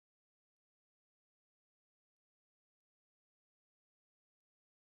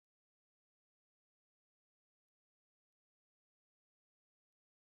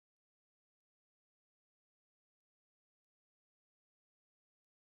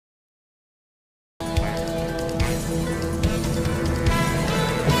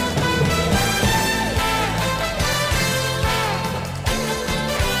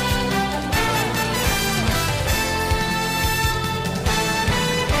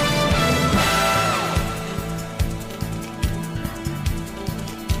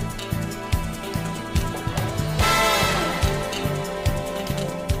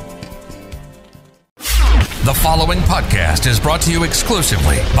following podcast is brought to you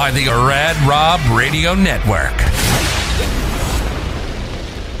exclusively by the Rad Rob Radio Network.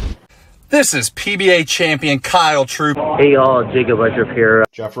 This is PBA champion Kyle Troop. Hey y'all, Jacob Westrup here.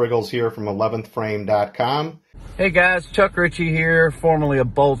 Jeff Riggles here from 11thframe.com. Hey guys, Chuck Ritchie here, formerly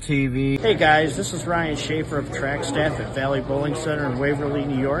of Bowl TV. Hey guys, this is Ryan Schaefer of track staff at Valley Bowling Center in Waverly,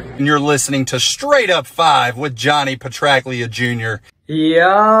 New York. And you're listening to Straight Up 5 with Johnny Petraglia Jr.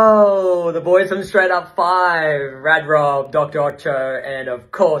 Yo, the boys from Straight Up 5, Rad Rob, Dr. Ocho, and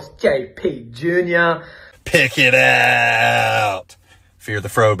of course, JP Jr. Pick it out. Fear the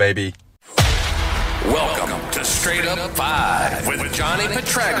fro, baby. Welcome to Straight Up 5 with Johnny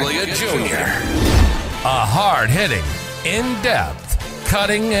Petraglia Jr. A hard-hitting, in-depth,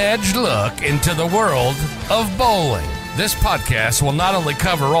 cutting-edge look into the world of bowling. This podcast will not only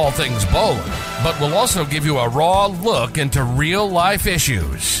cover all things bowling, but will also give you a raw look into real-life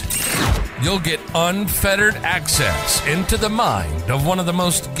issues. You'll get unfettered access into the mind of one of the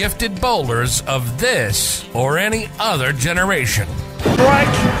most gifted bowlers of this or any other generation. Strike,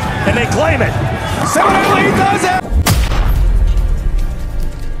 and they claim it. Somebody does it!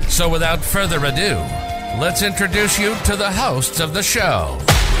 So without further ado, let's introduce you to the hosts of the show.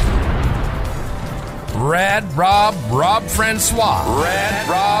 Rad Rob Francois. Rad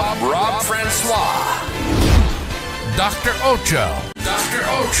Rob Francois. Dr. Ocho.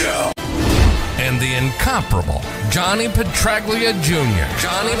 And the incomparable Johnny Petraglia Jr.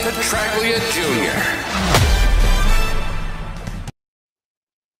 Johnny Petraglia Jr.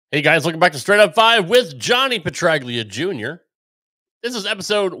 Hey guys, welcome back to Straight Up 5 with Johnny Petraglia Jr. This is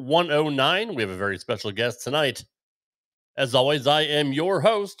episode 109. We have a very special guest tonight. As always, I am your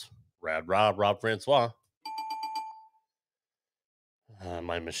host, Rad Rob Francois.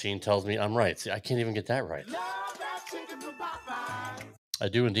 My machine tells me I'm right. See, I can't even get that right. I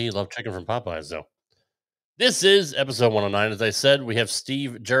do indeed love chicken from Popeyes, though. This is episode 109. As I said, we have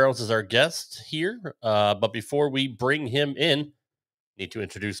Steve Jaros as our guest here. But before we bring him in, I need to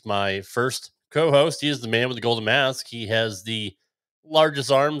introduce my first co-host. He is the man with the golden mask. He has the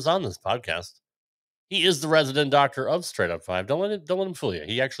largest arms on this podcast. He is the resident doctor of Straight Up 5. Don't let him fool you.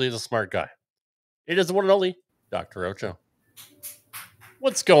 He actually is a smart guy. It is the one and only Dr. Ocho.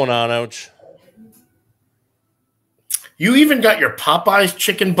 What's going on, Och? You even got your Popeyes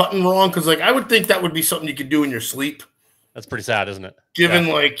chicken button wrong, because I would think that would be something you could do in your sleep. That's pretty sad, isn't it? Given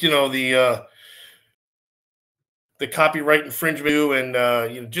the copyright infringement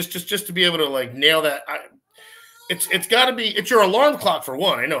and just to be able to nail that. It's got to be. It's your alarm clock for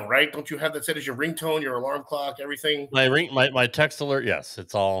one. I know, right? Don't you have that set as your ringtone, your alarm clock, everything? My text alert. Yes,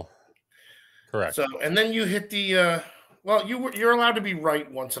 it's all correct. So, and then you hit the. You're allowed to be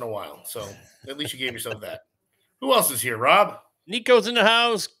right once in a while. So at least you gave yourself that. Who else is here, Rob? Nico's in the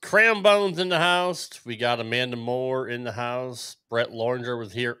house. Crambone's in the house. We got Amanda Moore in the house. Brett Loringer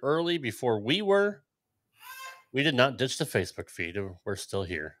was here early before we were. We did not ditch the Facebook feed. We're still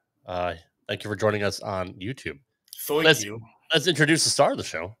here. Thank you for joining us on YouTube. Thank you. Let's introduce the star of the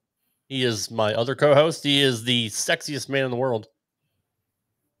show. He is my other co-host. He is the sexiest man in the world.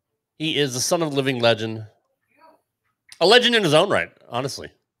 He is the son of a living legend. A legend in his own right,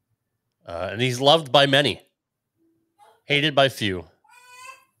 honestly. And he's loved by many. Hated by few.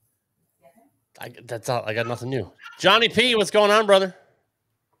 That's all. I got nothing new. Johnny P, what's going on, brother?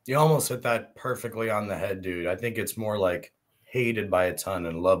 You almost hit that perfectly on the head, dude. I think it's more like hated by a ton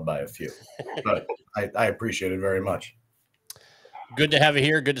and loved by a few. But I appreciate it very much. Good to have you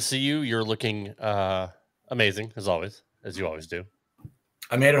here. Good to see you. You're looking amazing, as always, as you always do.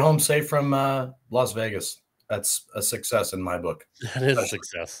 I made it home safe from Las Vegas. That's a success in my book. That is a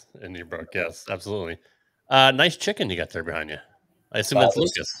success in your book. Yes, absolutely. Nice chicken you got there behind you. I assume that's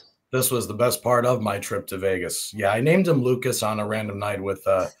Lucas. This was the best part of my trip to Vegas. Yeah, I named him Lucas on a random night with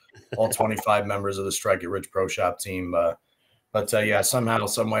all 25 members of the Strike It Rich Pro Shop team. But somehow,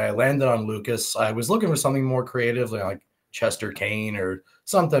 some way, I landed on Lucas. I was looking for something more creative, like Chester Kane or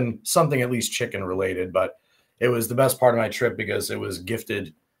something at least chicken related. But it was the best part of my trip because it was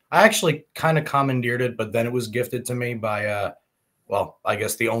gifted. I actually kind of commandeered it, but then it was gifted to me by, I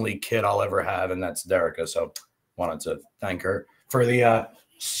guess the only kid I'll ever have, and that's Derica. So wanted to thank her for the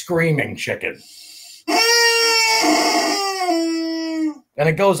screaming chicken. And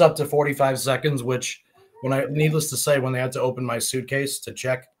it goes up to 45 seconds, which needless to say, when they had to open my suitcase to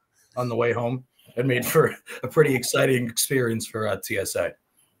check on the way home, it made for a pretty exciting experience for TSA.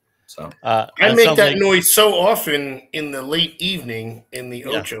 So I make that noise so often in the late evening in the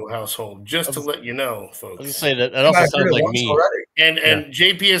Ocho household, just to let you know, folks. I was say that also sounds like me. And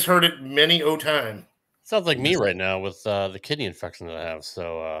JP has heard it many time. Sounds like me right now with the kidney infection that I have.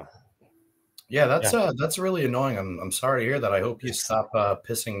 So Yeah, that's really annoying. I'm sorry to hear that. I hope you stop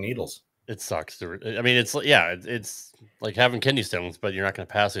pissing needles. It sucks. I mean, it's like having kidney stones, but you're not going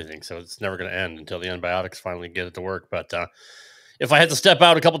to pass anything, so it's never going to end until the antibiotics finally get it to work. But if I had to step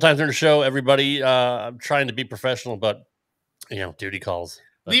out a couple times during the show, everybody, I'm trying to be professional, but duty calls.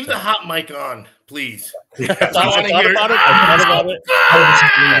 But, leave the hot mic on, please. I want to hear about it.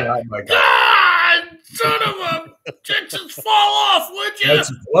 God, son of a Texas, fall off, would you?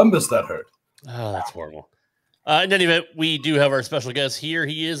 It's Columbus that hurt. Oh, that's horrible. In any event, we do have our special guest here.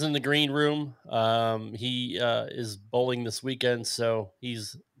 He is in the green room. He is bowling this weekend, so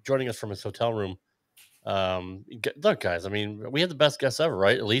he's joining us from his hotel room. Look, guys, I mean, we had the best guests ever,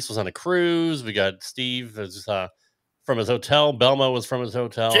 right? Elise was on a cruise. We got Steve from his hotel. Belmo was from his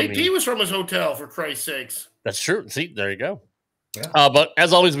hotel. JP was from his hotel, for Christ's sakes. That's true. See, there you go. Yeah. But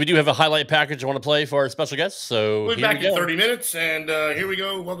as always, we do have a highlight package I want to play for our special guests. So we'll be back in 30 minutes, and here we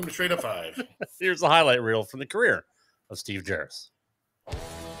go. Welcome to Straight Up 5. Here's the highlight reel from the career of Steve Jaros.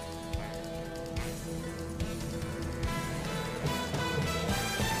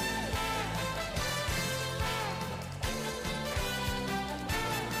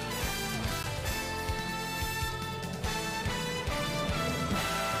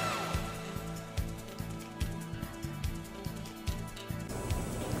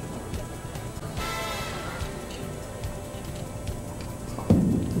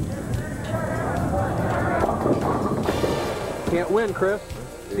 Can't win, Chris.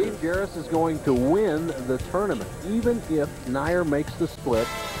 Steve Jaros is going to win the tournament. Even if Nair makes the split,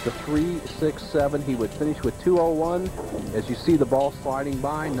 the 3-6-7, he would finish with 201. As you see the ball sliding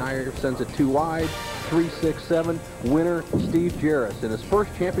by, Nair sends it too wide. 3-6-7, winner Steve Jaros in his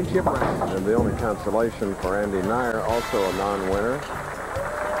first championship round. And the only consolation for Andy Nair, also a non-winner,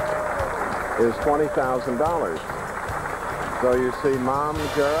 is $20,000. So you see Mom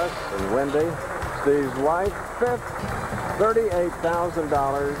Jaros and Wendy, Steve's wife, fifth,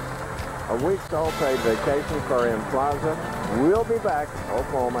 $38,000, a week's all-paid vacation for him Plaza. We'll be back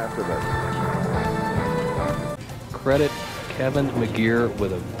home after this. Credit Kevin McGear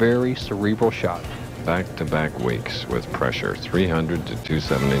with a very cerebral shot. Back-to-back weeks with pressure, 300 to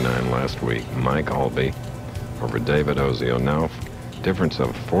 279 last week. Mike Albee over David Ozio. Now, difference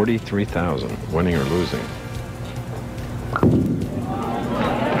of 43,000, winning or losing.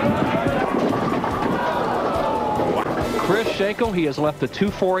 Chris Schenkel, he has left the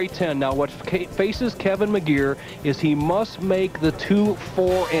 2-4-8-10. Now what faces Kevin McGear is he must make the 2,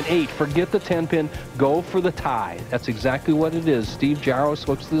 4, and 8. Forget the 10-pin. Go for the tie. That's exactly what it is. Steve Jaros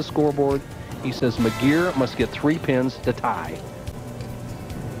looks to the scoreboard. He says McGear must get 3 pins to tie.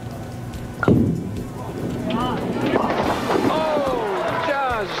 Oh,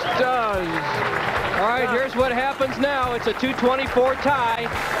 just does. All right, here's what happens now. It's a 224 tie.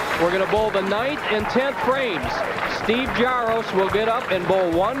 We're going to bowl the 9th and 10th frames. Steve Jaros will get up and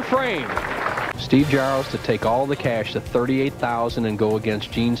bowl 1 frame. Steve Jaros, to take all the cash to $38,000 and go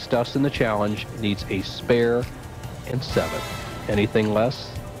against Gene Stuss in the challenge, needs a spare and 7. Anything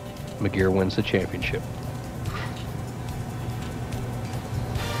less, McGear wins the championship.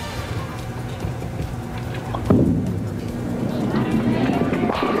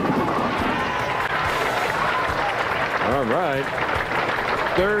 All right.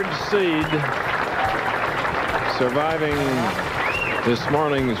 3rd seed surviving this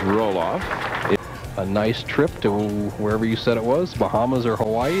morning's roll-off. A nice trip to wherever you said it was, Bahamas or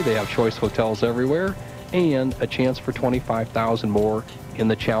Hawaii. They have choice hotels everywhere, and a chance for $25,000 more in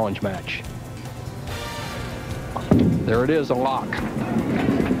the challenge match. There it is, a lock.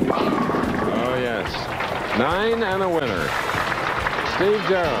 Oh, yes. 9 and a winner. Steve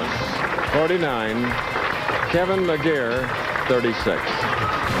Jaros, 49. Kevin McGear, 36.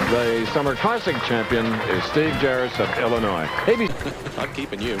 The Summer Classic champion is Steve Jaros of Illinois. Maybe I'm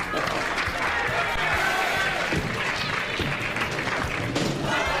keeping you.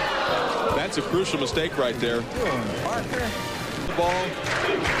 That's a crucial mistake right there. The ball.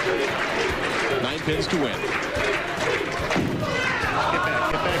 9 pins to win.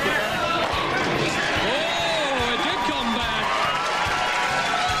 Oh, it did come back.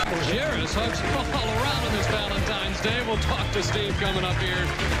 Jaros hugs all around on this Valentine's Day. We'll talk to Steve coming up here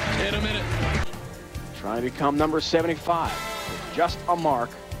in a minute. Trying to become number 75 with just a mark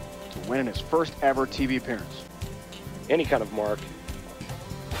to win his first ever TV appearance. Any kind of mark,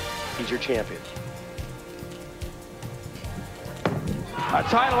 he's your champion. A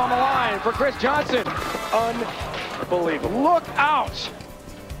title on the line for Chris Johnson. Unbelievable. Look out.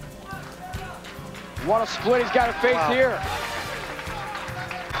 What a split he's got to face here.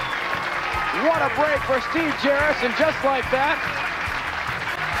 What a break for Steve Jaros, and just like that,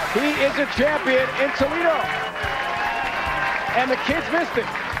 He is a champion in Toledo. And the kids missed it.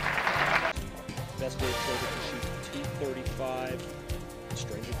 Best way to shoot 235.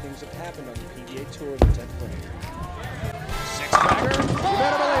 Stranger things have happened on the PBA Tour in the 10th frame. Six-bagger. You better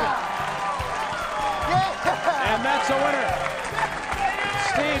believe it. And that's a winner.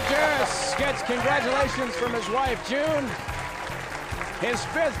 Steve Jaros gets congratulations from his wife, June. His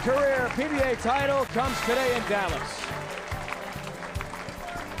 5th career PBA title comes today in Dallas.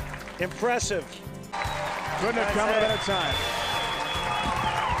 Impressive. Couldn't have come at a better time.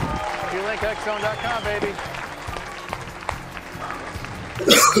 QLinkXZone.com, baby.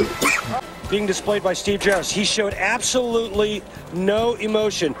 Being displayed by Steve Jaros. He showed absolutely no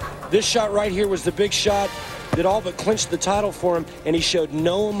emotion. This shot right here was the big shot that all but clinched the title for him, and he showed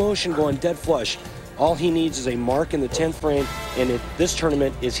no emotion going dead flush. All he needs is a mark in the 10th frame, and this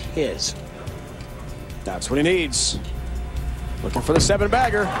tournament is his. That's what he needs. Looking for the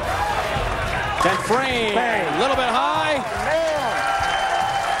 7-bagger. 10th frame. A little bit high.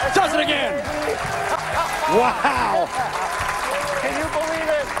 Does it again. Wow. Can you believe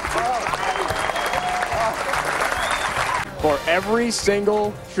it? For every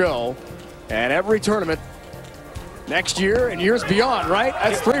single show and every tournament next year and years beyond, right?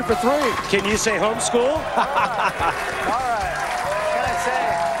 That's 3 for 3. Can you say homeschool? All right. Can I say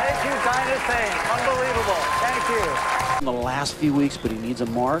thank you, Dynasty? Unbelievable. Thank you. In the last few weeks, but he needs a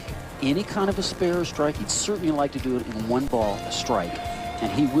mark, any kind of a spare or strike. He'd certainly like to do it in one ball, a strike,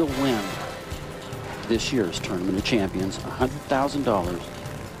 and he will win this year's Tournament of Champions, $100,000 and a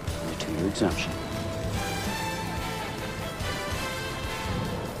 2-year exemption.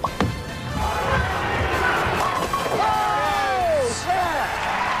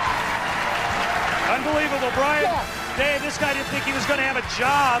 Unbelievable, Brian. Dave, this guy didn't think he was going to have a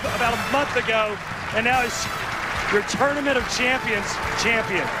job about a month ago, and now he's your Tournament of Champions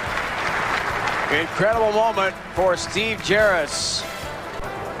champion. Incredible moment for Steve Jaros.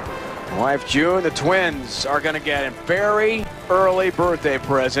 Wife June, the twins are going to get a very early birthday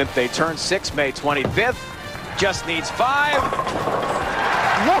present. They turn 6 May 25th. Just needs 5.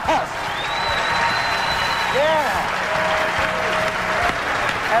 Yes! Yeah!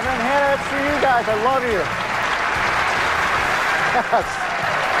 Evan, Hannah, it's for you guys. I love you. Yes.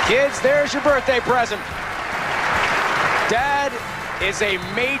 Kids, there's your birthday present. Dad is a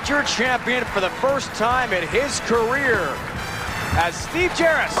major champion for the first time in his career as Steve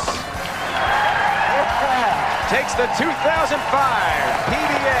Jaros takes the 2005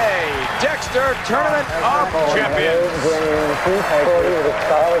 PBA Dexter Tournament of Champions.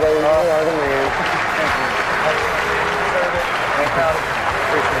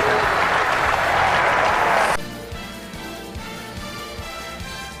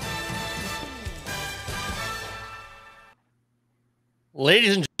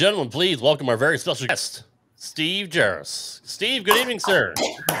 Ladies and gentlemen, please welcome our very special guest, Steve Jaros. Steve, good evening, sir.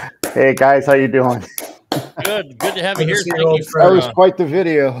 Hey guys, how you doing? Good to have you here. Thank you for, that was quite the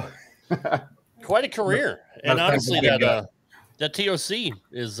video. Quite a career, and honestly, that TOC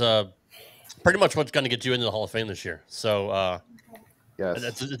is pretty much what's going to get you into the Hall of Fame this year. So,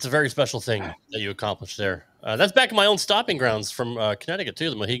 yes, it's a very special thing that you accomplished there. That's back in my own stopping grounds from Connecticut too,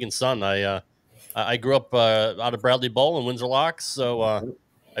 the Mohegan Sun. I grew up out of Bradley Bowl in Windsor Locks, so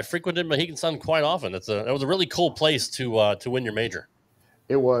I frequented Mohegan Sun quite often. It was a really cool place to win your major.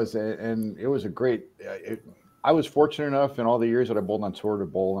 It was, and it was a great. I was fortunate enough in all the years that I bowled on tour to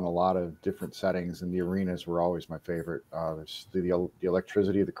bowl in a lot of different settings, and the arenas were always my favorite. There's the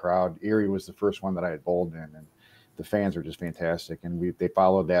electricity of the crowd. Erie was the first one that I had bowled in, and the fans are just fantastic. And they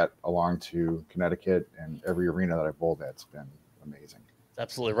followed that along to Connecticut, and every arena that I bowled at's been amazing.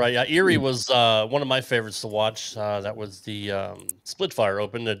 Absolutely right. Yeah, Erie was one of my favorites to watch. That was the Split Fire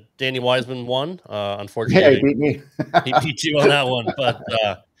Open that Danny Wiseman won. Unfortunately, yeah, he beat me. He beat you on that one. But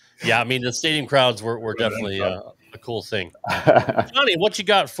yeah, I mean, the stadium crowds were definitely a cool thing. Johnny, what you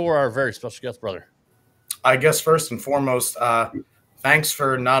got for our very special guest, brother? I guess first and foremost, thanks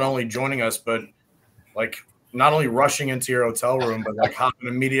for not only joining us, but not only rushing into your hotel room, but hopping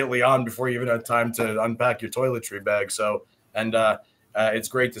immediately on before you even had time to unpack your toiletry bag. So, it's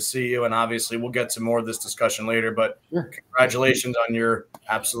great to see you, and obviously we'll get to more of this discussion later, but congratulations on your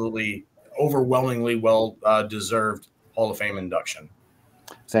absolutely overwhelmingly well-deserved Hall of Fame induction.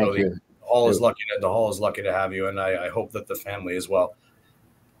 Thank you. The Hall is lucky to have you, and I hope that the family as well.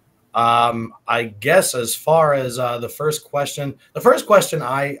 I guess as far as the first question,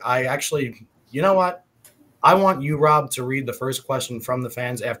 I actually, you know what? I want you, Rob, to read the first question from the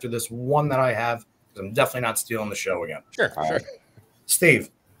fans after this one that I have, because I'm definitely not stealing the show again. Sure. Steve,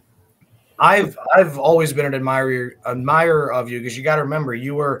 I've always been an admirer of you, because you got to remember,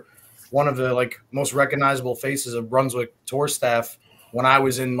 you were one of the most recognizable faces of Brunswick tour staff when I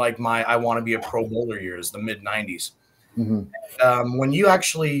was in my I want to be a pro bowler years, the mid 90s. Mm-hmm. When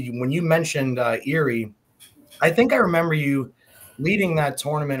you mentioned Erie, I think I remember you leading that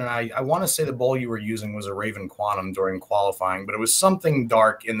tournament, and I want to say the bowl you were using was a Raven Quantum during qualifying, but it was something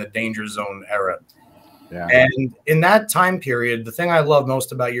dark in the danger zone era. Yeah. And in that time period, the thing I loved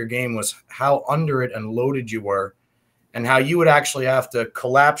most about your game was how under it and loaded you were, and how you would actually have to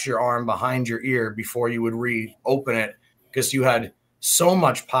collapse your arm behind your ear before you would reopen it, because you had so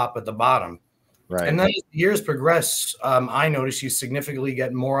much pop at the bottom. Right. And then as the years progress, I noticed you significantly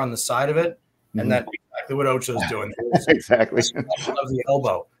get more on the side of it, and that's exactly what Ocho's doing. Exactly. Of the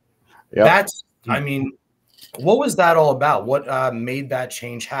elbow. Yep. That's, what was that all about? What made that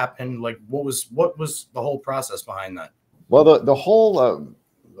change happen? What was the whole process behind that? Well,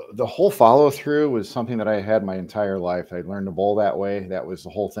 the whole follow through was something that I had my entire life. I learned to bowl that way. That was the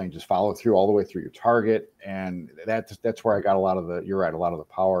whole thing. Just follow through all the way through your target, and that's where I got a lot of the. You're right. A lot of the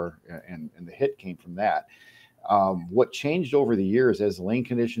power and the hit came from that. What changed over the years as lane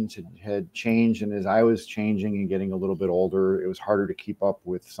conditions had changed, and as I was changing and getting a little bit older, it was harder to keep up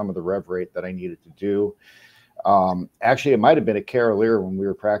with some of the rev rate that I needed to do. Actually, it might have been at Carolier when we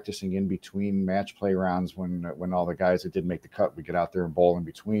were practicing in between match play rounds, when all the guys that didn't make the cut would get out there and bowl in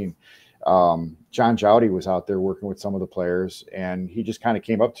between. John Jowdy was out there working with some of the players, and he just kind of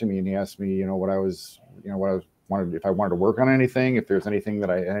came up to me and he asked me, if I wanted to work on anything, if there's anything that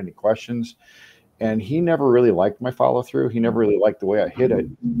I had any questions. And he never really liked my follow through. He never really liked the way I hit it.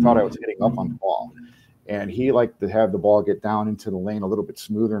 He thought I was hitting up on the ball, and he liked to have the ball get down into the lane a little bit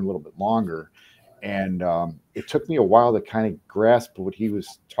smoother and a little bit longer. And it took me a while to kind of grasp what he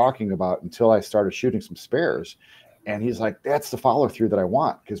was talking about until I started shooting some spares. And he's like, that's the follow through that I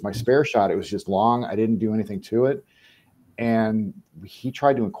want, because my spare shot, it was just long. I didn't do anything to it. And he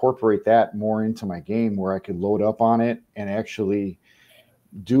tried to incorporate that more into my game, where I could load up on it and actually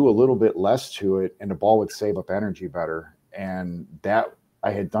do a little bit less to it, and the ball would save up energy better. And that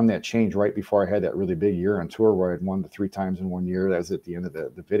I had done that change right before I had that really big year on tour where I had won the 3 times in 1 year. That was at the end of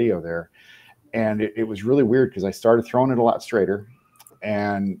the video there. And it was really weird, because I started throwing it a lot straighter,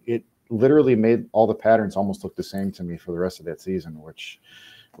 and it literally made all the patterns almost look the same to me for the rest of that season, which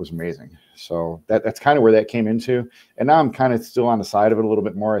was amazing. So that's kind of where that came into. And now I'm kind of still on the side of it a little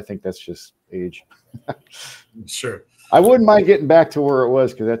bit more. I think that's just age. Sure. I wouldn't mind getting back to where it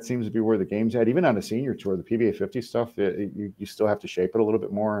was, because that seems to be where the game's at. Even on the senior tour, the PBA 50 stuff, you still have to shape it a little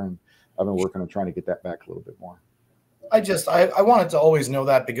bit more. And I've been working on trying to get that back a little bit more. I wanted to always know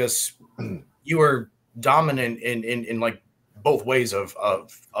that, because you were dominant in both ways of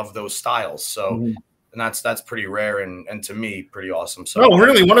those styles. So, and that's pretty rare, and to me pretty awesome. So, no,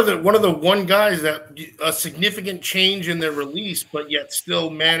 really, one of the guys that a significant change in their release, but yet still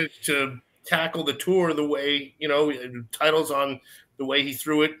managed to tackle the tour the way, titles on the way he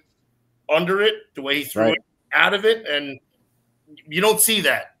threw it under it, the way he threw it out of it, and you don't see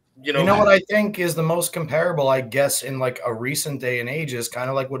that. You know what I think is the most comparable, I guess, in a recent day and age, is kind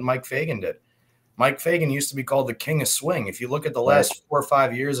of like what Mike Fagan did. Mike Fagan used to be called the king of swing. If you look at the last 4 or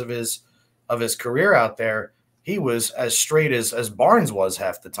 5 years of his career out there, he was as straight as Barnes was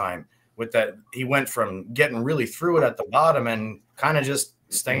half the time. With that, he went from getting really through it at the bottom and kind of just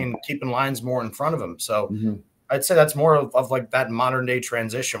keeping lines more in front of him. So I'd say that's more of that modern day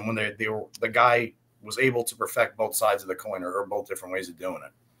transition, when the guy was able to perfect both sides of the coin, or both different ways of doing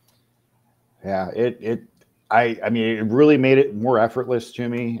it. Yeah, I mean, it really made it more effortless to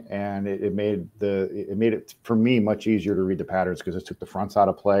me, and it made it for me much easier to read the patterns, because it took the fronts out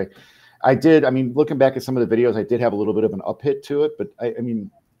of play. Looking back at some of the videos, I did have a little bit of an up hit to it, but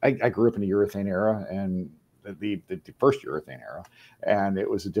I grew up in the urethane era, and the first urethane era, and it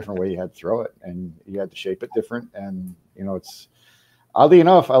was a different way you had to throw it, and you had to shape it different. And it's oddly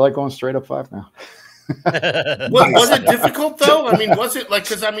enough, I like going straight up 5 now. Was it difficult though? Was it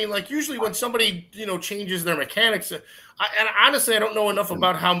because usually when somebody changes their mechanics, and honestly I don't know enough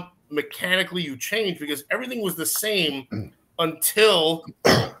about how mechanically you change, because everything was the same until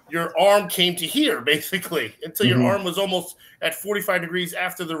your arm came to here, basically, until your arm was almost at 45 degrees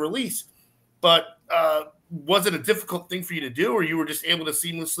after the release. But was it a difficult thing for you to do, or you were just able to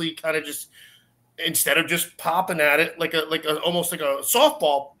seamlessly kind of just, instead of just popping at it almost like a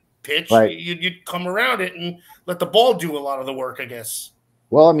softball pitch, you'd come around it and let the ball do a lot of the work, I guess?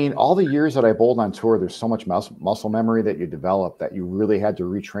 Well, I mean, all the years that I bowled on tour, there's so much muscle memory that you develop that you really had to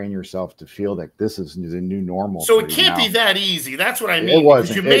retrain yourself to feel that this is the new normal. So it can't be that easy. That's what I mean. It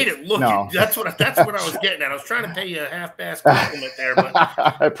wasn't. You made it look. No. That's what I was getting at. I was trying to pay you a half-assed compliment there, but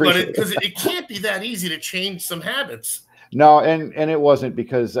I appreciate it. Because it can't be that easy to change some habits. No, and it wasn't,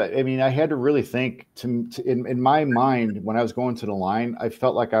 because I mean, I had to really think in my mind when I was going to the line, I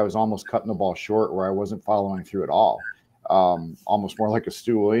felt like I was almost cutting the ball short, where I wasn't following through at all. Almost more like a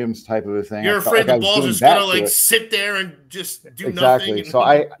Stu Williams type of a thing. You're afraid the ball's just gonna like sit there and just do nothing. Exactly. So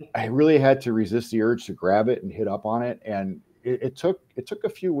I really had to resist the urge to grab it and hit up on it, and it took a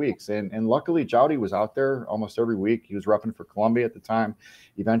few weeks, and luckily Jowdy was out there almost every week. He was roughing for Columbia at the time.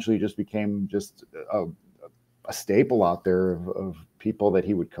 Eventually, just became just a staple out there of people that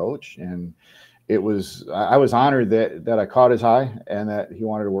he would coach, and I was honored that I caught his eye and that he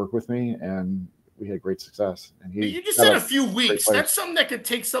wanted to work with me, and we had great success. And you just said a few weeks. That's something that could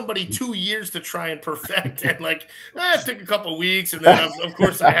take somebody 2 years to try and perfect. And like, it took a couple of weeks. And then, of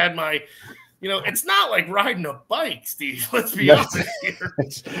course, I had my, it's not like riding a bike, Steve. Let's be honest here.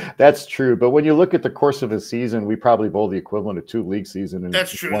 That's true. But when you look at the course of a season, we probably bowled the equivalent of 2 league seasons.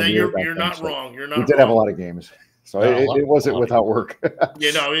 That's true. You're not wrong. You're not wrong. We did have a lot of games. So it wasn't without work.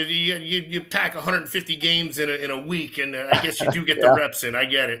 You pack 150 games in a week, and I guess you do get the reps in. I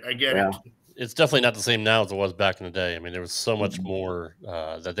get it. It's definitely not the same now as it was back in the day. I mean, there was so much more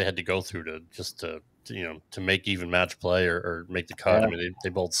that they had to go through to make even match play or make the cut. I mean, they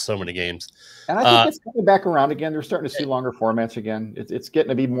bowled so many games. And I think it's coming back around again. They're starting to see longer formats again. It's getting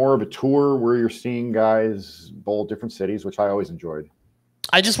to be more of a tour where you're seeing guys bowl different cities, which I always enjoyed.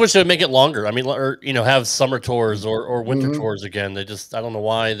 I just wish they would make it longer. I mean, or have summer tours or winter tours again. I don't know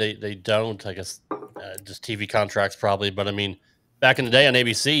why they don't. I guess just TV contracts probably. But I mean, back in the day on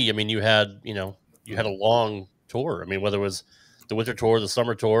ABC, I mean, you had a long tour. I mean, whether it was the winter tour, the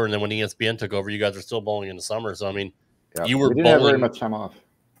summer tour, and then when ESPN took over, you guys are still bowling in the summer. So I mean, you were didn't have very much time off.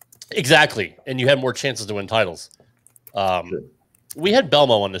 Exactly, and you had more chances to win titles. We had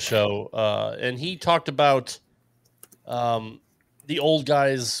Belmo on the show, and he talked about the old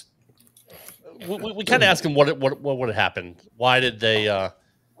guys. We kind of asked him what would have happened. Why did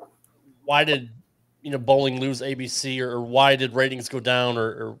bowling lose ABC, or why did ratings go down,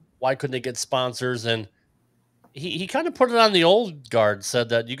 or why couldn't they get sponsors? And he kind of put it on the old guard, said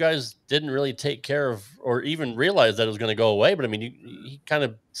that you guys didn't really take care of, or even realize that it was going to go away. But I mean, he kind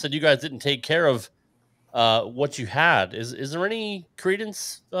of said you guys didn't take care of what you had. Is there any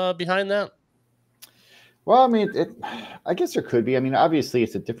credence behind that? Well, I mean, I guess there could be. I mean, obviously,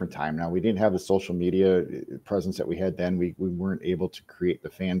 it's a different time now. We didn't have the social media presence that we had then. We weren't able to create the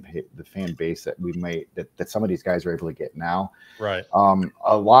fan base that some of these guys are able to get now. Right.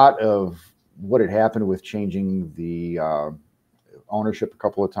 A lot of what had happened with changing the ownership a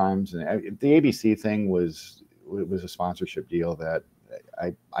couple of times, and the ABC thing was a sponsorship deal that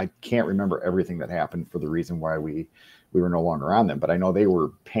I can't remember everything that happened for the reason why we were no longer on them, but I know they were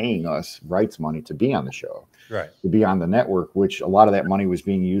paying us rights money to be on the show, right? To be on the network, which a lot of that money was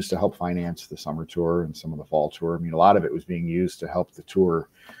being used to help finance the summer tour and some of the fall tour. I mean, a lot of it was being used to help the tour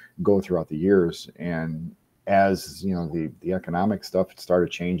go throughout the years. And as the economic stuff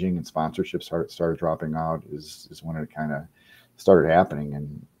started changing and sponsorships started dropping out, is when it kind of started happening.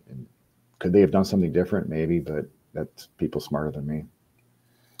 And could they have done something different? Maybe, but that's people smarter than me.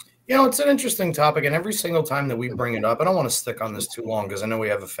 It's an interesting topic, and every single time that we bring it up, I don't want to stick on this too long because I know we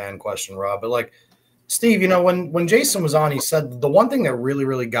have a fan question, Rob, but like, Steve, when Jason was on, he said the one thing that really,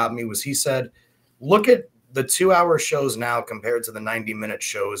 really got me was he said, look at the 2-hour shows now compared to the 90-minute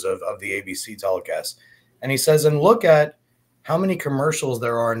shows of the ABC telecast. And he says, and look at how many commercials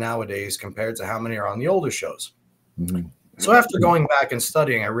there are nowadays compared to how many are on the older shows. Mm-hmm. So after going back and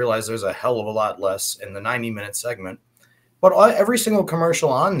studying, I realized there's a hell of a lot less in the 90-minute segment. But every single commercial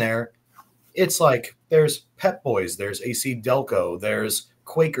on there, it's like there's Pep Boys, there's AC Delco, there's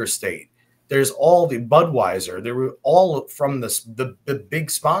Quaker State, there's all the Budweiser. They were all from the big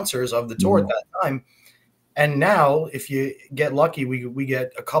sponsors of the tour at that time. And now, if you get lucky, we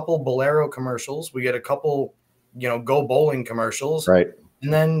get a couple Bolero commercials, we get a couple, Go Bowling commercials, right?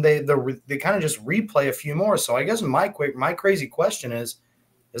 And then they kind of just replay a few more. So I guess my crazy question is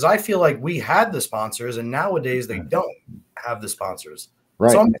I feel like we had the sponsors, and nowadays they don't have the sponsors.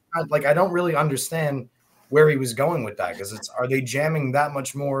 Right. So I don't really understand where he was going with that, because are they jamming that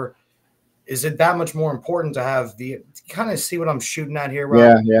much more? Is it that much more important to have kind of see what I'm shooting at here,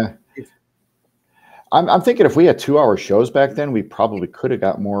 Rob? Yeah. I'm thinking if we had 2-hour shows back then, we probably could have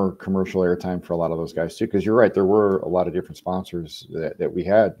got more commercial airtime for a lot of those guys too. Because you're right, there were a lot of different sponsors that we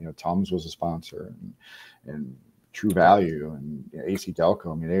had. Tums was a sponsor, and True Value and AC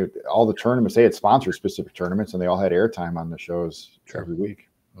Delco. I mean, all the tournaments, they had sponsored specific tournaments, and they all had airtime on the shows every week.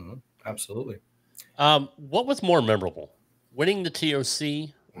 Absolutely. What was more memorable, winning the TOC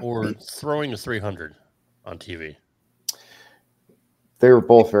or throwing the 300 on TV? They were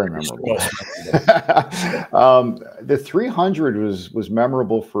both very memorable. The 300 was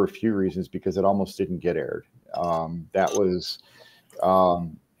memorable for a few reasons because it almost didn't get aired. That was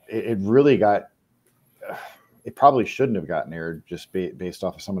it really got. It probably shouldn't have gotten aired just based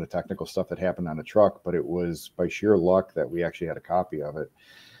off of some of the technical stuff that happened on the truck, but it was by sheer luck that we actually had a copy of it.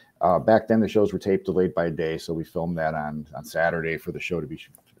 Back then, the shows were tape delayed by a day, so we filmed that on Saturday for the show to be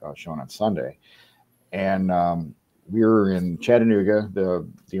shown on Sunday. And we were in Chattanooga.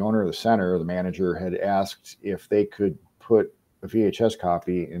 The owner of the center, the manager, had asked if they could put a VHS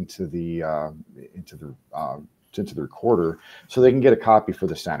copy into the recorder so they can get a copy for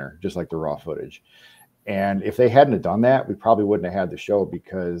the center, just like the raw footage. And if they hadn't have done that, we probably wouldn't have had the show,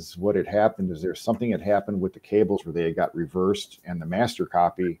 because what had happened is there's something had happened with the cables where they had got reversed, and the master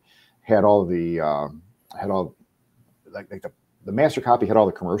copy had all the master copy had all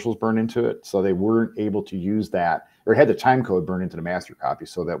the commercials burned into it, so they weren't able to use that, or had the time code burned into the master copy,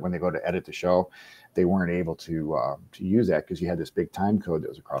 so that when they go to edit the show, they weren't able to use that because you had this big time code that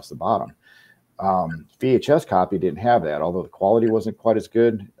was across the bottom. VHS copy didn't have that, although the quality wasn't quite as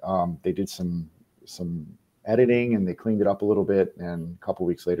good. They did some editing and they cleaned it up a little bit, and a couple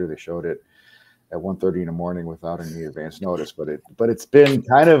weeks later they showed it at 1:30 in the morning without any advance notice. But it's been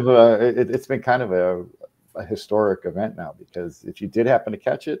kind of a historic event now, because if you did happen to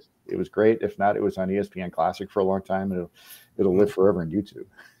catch it, it was great. If not, it was on ESPN Classic for a long time, and it'll live forever on YouTube.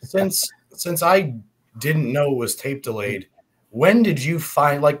 Since I didn't know it was tape delayed, when did you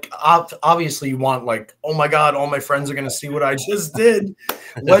find, like, obviously you want, like, oh my God, all my friends are going to see what I just did.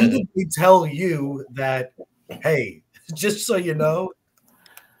 When did we tell you that, hey, just so you know,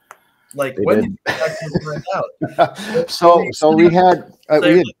 like, They when did. did you actually find out? So we had all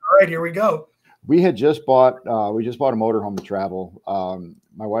right, here we go. We had just bought a motorhome to travel.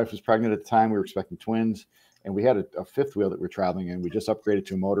 My wife was pregnant at the time. We were expecting twins, and we had a fifth wheel that we're traveling in. We just upgraded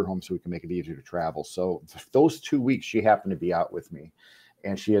to a motorhome so we can make it easier to travel. So those 2 weeks, she happened to be out with me,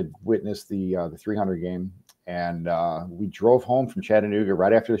 and she had witnessed the 300 game. And we drove home from Chattanooga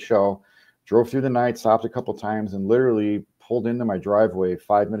right after the show, drove through the night, stopped a couple times, and literally pulled into my driveway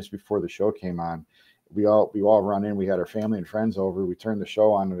 5 minutes before the show came on. We all run in. We had our family and friends over. We turned the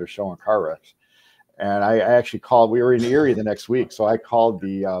show on, and they're showing car wrecks. And I actually called. We were in Erie the next week, so I called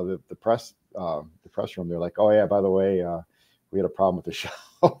the press room. They're like, "Oh yeah, by the way, we had a problem with the show."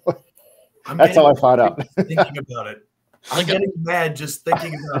 That's how I found out. Thinking about it, I'm getting mad just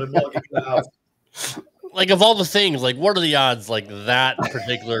thinking about it. Walking in the house. Like, of all the things, like, what are the odds like that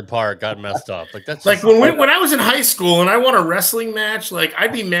particular part got messed up? Like, that's like when I was in high school and I won a wrestling match, like,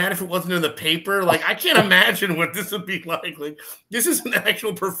 I'd be mad if it wasn't in the paper. Like, I can't imagine what this would be like. Like, this is an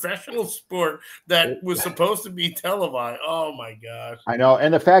actual professional sport that was supposed to be televised. Oh my gosh. I know.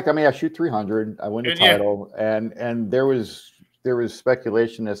 And the fact, I mean, I shoot 300, I win the title, and there was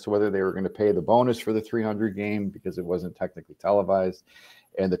speculation as to whether they were going to pay the bonus for the 300 game because it wasn't technically televised.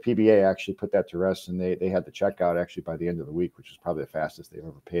 And the PBA actually put that to rest, and they had the check out actually by the end of the week, which was probably the fastest they've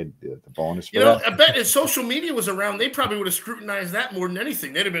ever paid the bonus for that. I bet if social media was around, they probably would have scrutinized that more than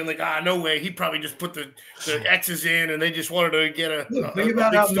anything. They'd have been like, no way. He probably just put the X's in, and they just wanted to get a big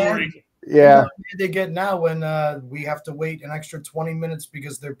story. Yeah. They get now when we have to wait an extra 20 minutes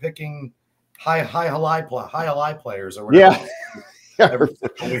because they're picking high players or whatever. Yeah.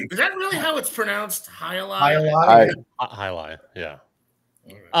 Is that really how it's pronounced? High yeah.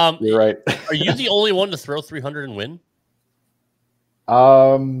 You're right. Are you the only one to throw 300 and win?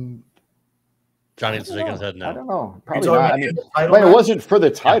 Johnny's shaking his head now. I don't know. Probably not. I mean, it wasn't for the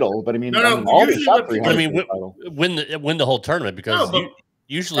title, but I mean, all the shot 300. I mean, win the whole tournament, because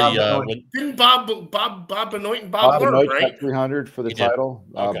usually didn't Bob Benoit and Bob Lurk, right? 300 for the title.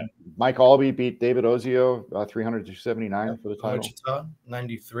 Okay. Mike Albee beat David Ozio 300 to 79 for the title. Wichita,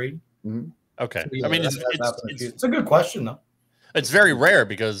 93. Mm-hmm. Okay. Yeah, I mean, it's a good question though. It's very rare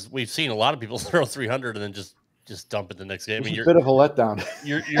because we've seen a lot of people throw 300 and then just dump it the next game. I mean, you're a bit of a letdown.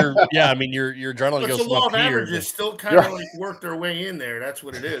 Your adrenaline goes the law of here. averages still kind of like work their way in there. That's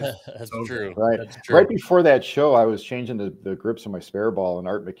what it is. That's true. Right. That's true. Right before that show, I was changing the grips on my spare ball, and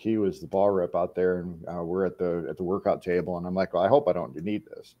Art McKee was the ball rep out there, and we're at the workout table, and I'm like, well, I hope I don't need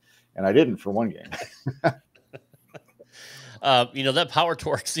this, and I didn't for one game. That Power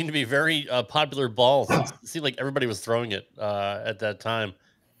Torque seemed to be very popular ball. It seemed like everybody was throwing it at that time.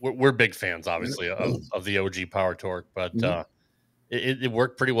 We're big fans, obviously, of the OG Power Torque, but it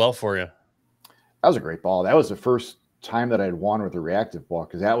worked pretty well for you. That was a great ball. That was the first time that I'd won with a reactive ball,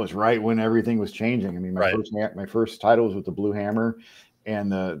 because that was right when everything was changing. I mean, my first title was with the Blue Hammer,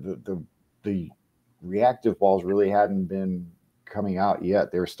 and the reactive balls really hadn't been coming out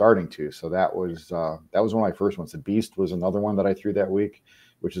yet. They were starting to. So that was one of my first ones. The Beast was another one that I threw that week,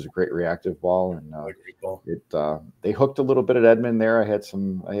 which is a great reactive ball. And they hooked a little bit at Edmond there. I had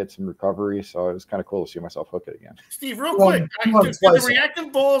some recovery, so it was kind of cool to see myself hook it again. Steve, real quick, did the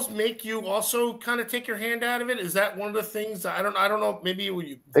reactive balls make you also kind of take your hand out of it? Is that one of the things? I don't know. Maybe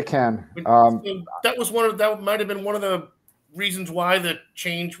it can. That might have been one of the reasons why the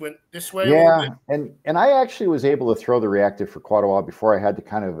change went this way. Yeah, and I actually was able to throw the reactive for quite a while before I had to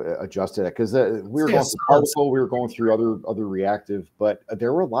kind of adjust it, because we were going through particle, we were going through other reactive, but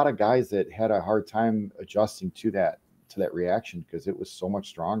there were a lot of guys that had a hard time adjusting to that reaction because it was so much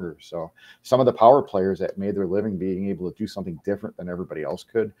stronger. So some of the power players that made their living being able to do something different than everybody else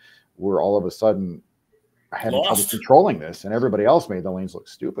could were all of a sudden having trouble controlling this, and everybody else made the lanes look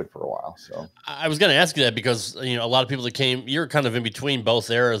stupid for a while. So I was going to ask you that because, a lot of people that came, you're kind of in between both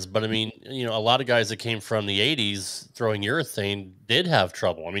eras, but I mean, a lot of guys that came from the 80s throwing urethane did have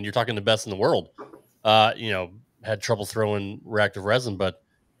trouble. I mean, you're talking the best in the world, had trouble throwing reactive resin, but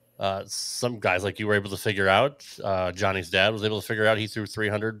some guys like you were able to figure out. Johnny's dad was able to figure out. He threw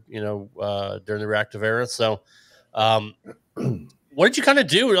 300, during the reactive era. So, what did you kind of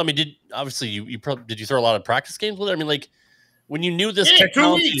do? I mean, did you throw a lot of practice games with it? I mean, like when you knew this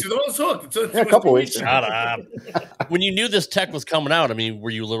technology, 2 weeks, it was hooked. A couple weeks. Shut up. When you knew this tech was coming out, I mean, were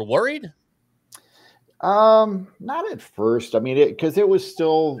you a little worried? Not at first. I mean, because it was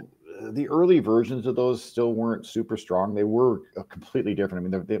still the early versions of those still weren't super strong. They were completely different.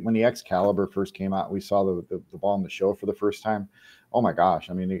 I mean, when the Excalibur first came out, we saw the ball in the show for the first time. Oh my gosh!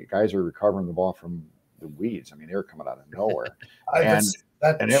 I mean, the guys are recovering the ball from the weeds. I mean, they were coming out of nowhere, and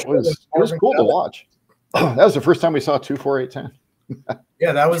it was cool to watch. That was the first time we saw 2-4-8-10.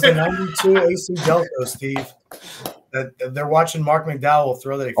 Yeah, that was the 92 AC Delco, Steve. That they're watching Mark McDowell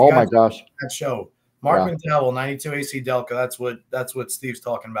throw that. Oh my gosh, that show. Mark McDowell, 92 AC Delco. That's what Steve's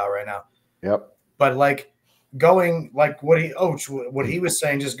talking about right now. Yep. But like going like what he was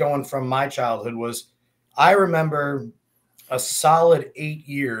saying, just going from my childhood was, I remember a solid 8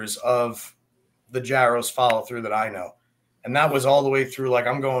 years of the Jaros follow through that I know. And that was all the way through, like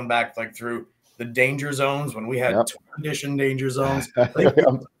I'm going back like through the danger zones when we had 2 edition danger zones,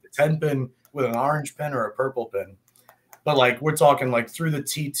 10 pin with an orange pin or a purple pin. But like we're talking like through the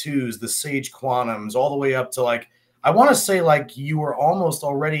T2s, the Sage Quantums, all the way up to like, I want to say like you were almost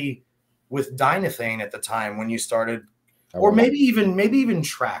already with Dynathane at the time when you started, or maybe even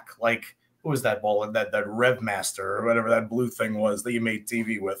track. Like what was that ball, that Rev Master or whatever that blue thing was that you made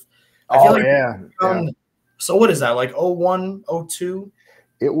TV with? I feel like yeah. So what is that, like 01, 02?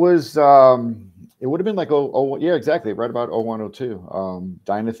 It was it would have been like yeah, exactly, right about 01, 02.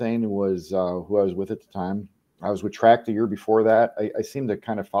 Dynathane was who I was with at the time. I was with Track the year before that. I seemed to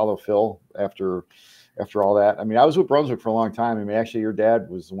kind of follow Phil after all that. I mean, I was with Brunswick for a long time. I mean, actually, your dad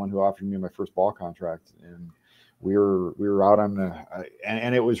was the one who offered me my first ball contract, and we were out on the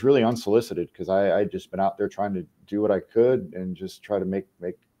and it was really unsolicited because I'd just been out there trying to do what I could and just try to make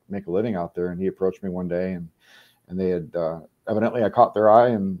a living out there. And he approached me one day, and they had evidently I caught their eye,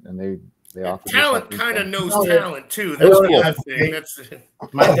 and they offered talent kind of knows talent too. That's the other thing. That's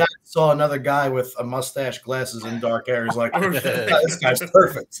my dad saw another guy with a mustache, glasses, and dark hair. He's like, this guy's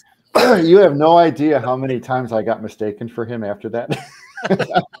perfect. You have no idea how many times I got mistaken for him after that.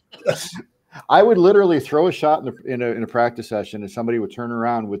 I would literally throw a shot in a practice session, and somebody would turn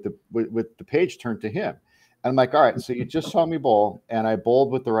around with the page turned to him. And I'm like, all right, so you just saw me bowl, and I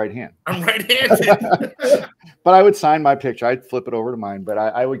bowled with the right hand. I'm right-handed. But I would sign my picture. I'd flip it over to mine. But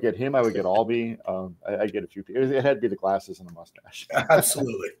I would get him. I would get Albee. I'd get a few people. It had to be the glasses and the mustache.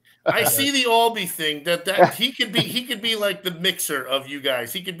 Absolutely. I see the Albee thing. That he could be like the mixer of you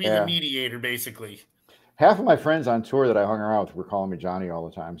guys. He could be the mediator, basically. Half of my friends on tour that I hung around with were calling me Johnny all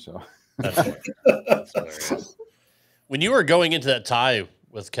the time. So that's when you were going into that tie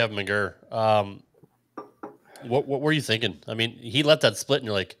with Kevin McGurr, what were you thinking? I mean, he let that split, and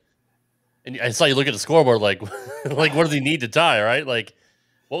you're like, and I saw you look at the scoreboard, like, like what does he need to tie, right? Like,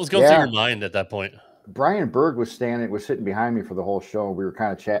 what was going through your mind at that point? Brian Berg was sitting behind me for the whole show. We were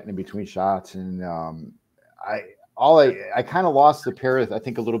kind of chatting in between shots, and I kind of lost the pair, I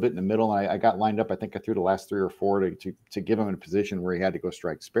think, a little bit in the middle. And I got lined up. I think I threw the last 3 or 4 to give him in a position where he had to go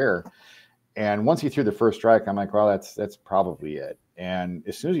strike spare. And once he threw the first strike, I'm like, well, that's probably it. And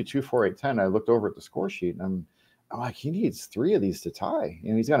as soon as he 2-4-8-10, I looked over at the score sheet, and I'm like, he needs 3 of these to tie.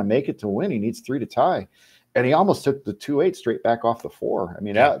 And he's got to make it to win. He needs 3 to tie. And he almost took the 2-8 straight back off the 4. I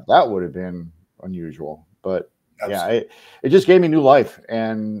mean, that would have been unusual. But yeah, it just gave me new life,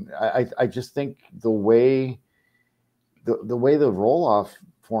 and I just think the way the roll off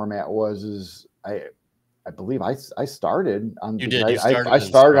format is I believe I started on I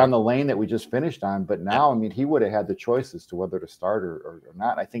started on the lane that we just finished on, but now I mean he would have had the choice as to whether to start or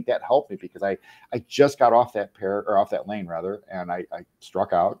not. I think that helped me because I just got off that off that lane rather, and I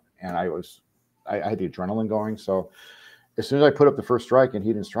struck out, and I had the adrenaline going. So as soon as I put up the first strike and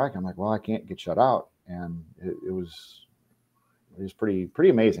he didn't strike, I'm like, well, I can't get shut out, and it was pretty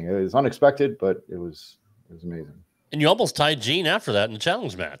amazing. It was unexpected, but it was amazing. And you almost tied Gene after that in the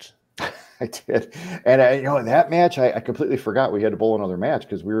challenge match. I did, and in that match, I completely forgot we had to bowl another match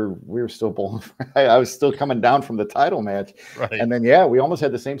because we were still bowling. I was still coming down from the title match, right. And then we almost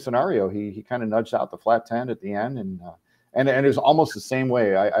had the same scenario. He kind of nudged out the flat 10 at the end, and it was almost the same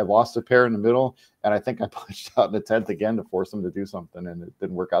way. I lost a pair in the middle, and I think I punched out in the 10th again to force him to do something, and it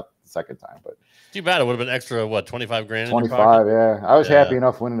didn't work out the second time. But too bad. It would have been extra 25 grand. 25, yeah. I was happy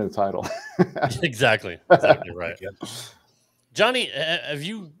enough winning the title. Exactly right. Johnny, have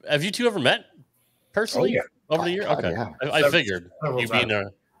you two ever met personally over the years? Okay, yeah. I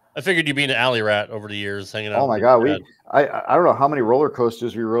figured you being an alley rat over the years, hanging out. Oh my God, I don't know how many roller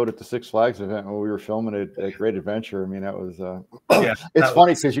coasters we rode at the Six Flags event when we were filming it at Great Adventure. I mean, that was it's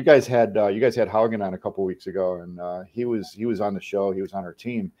funny because you guys had Haugen on a couple weeks ago, and he was on the show. He was on our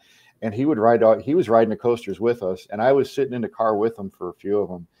team, and he would ride out. He was riding the coasters with us, and I was sitting in the car with him for a few of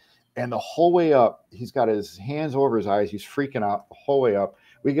them. And the whole way up, he's got his hands over his eyes. He's freaking out the whole way up.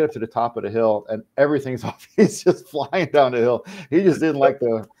 We get up to the top of the hill, and everything's off. He's just flying down the hill. He just didn't like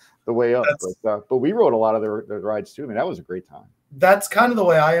the way up. But we rode a lot of the rides too. I mean, that was a great time. That's kind of the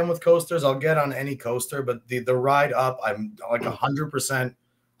way I am with coasters. I'll get on any coaster, but the ride up, I'm like 100%.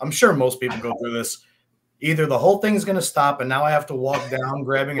 I'm sure most people go through this. Either the whole thing's going to stop, and now I have to walk down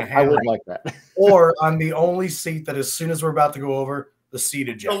grabbing a hand. I would like that. Or I'm the only seat that as soon as we're about to go over, the seat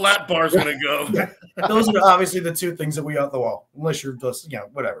ejects. The lap bar's going to go. Those are obviously the two things that we out the wall, unless you're just,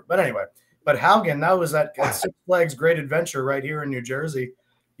 whatever. But anyway, Haugen, that was at Six Flags Great Adventure right here in New Jersey.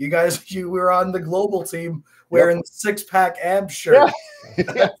 You guys, you were on the global team wearing the six-pack ab shirt.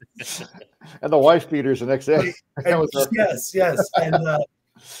 Yeah. And the wife beaters the next day. Yes.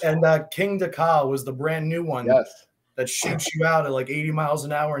 And King Dakar was the brand new one that shoots you out at like 80 miles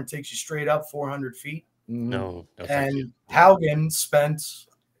an hour and takes you straight up 400 feet. No. And Haugen spent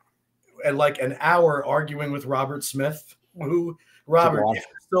like an hour arguing with Robert Smith, who, Robert, if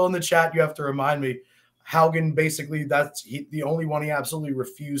you're still in the chat, you have to remind me, Haugen basically, the only one he absolutely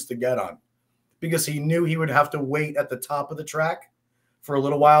refused to get on because he knew he would have to wait at the top of the track for a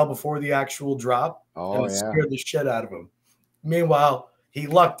little while before the actual drop. And it scared the shit out of him. Meanwhile, he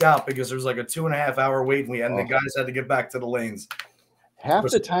lucked out because there was like a 2.5 hour wait, and the guys had to get back to the lanes.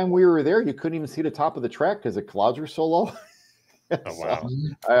 Half the time we were there, you couldn't even see the top of the track because the clouds were so low. Oh, wow.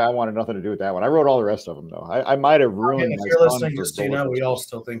 So I wanted nothing to do with that one. I wrote all the rest of them, though. I might have ruined. If you're listening, just so you know, we all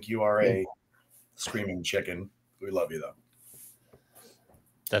still think you are a screaming chicken. We love you, though.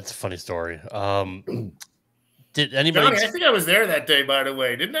 That's a funny story. Did anybody? Johnny, I think I was there that day, by the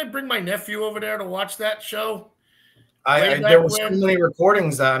way. Didn't I bring my nephew over there to watch that show? There were so many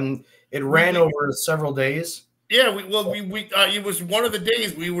recordings. It ran over several days. Yeah, it was one of the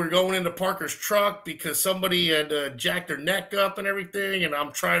days we were going into Parker's truck because somebody had jacked their neck up and everything, and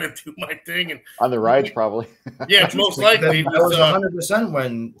I'm trying to do my thing. And on the rides, probably. Yeah, most likely. That was 100%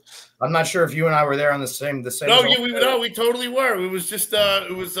 when I'm not sure if you and I were there on the same. No, we totally were. It was just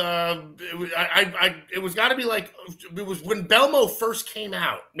it was got to be like it was when Belmo first came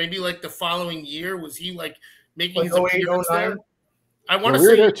out. Maybe like the following year was he like making his appearance there? I want to say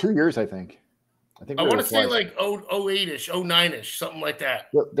we were there 2 years, I think. I want to say like 08-ish, 09-ish, something like that.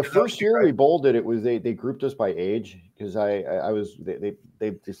 The first year we bowled it, was they grouped us by age because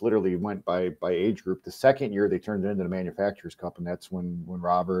they just literally went by age group. The second year they turned it into the Manufacturers Cup, and that's when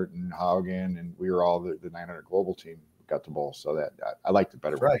Robert and Haugen and we were all the 900 global team got to bowl. So that I liked it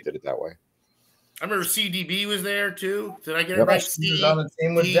better when I did it that way. I remember CDB was there too. Did I get it right? He was on the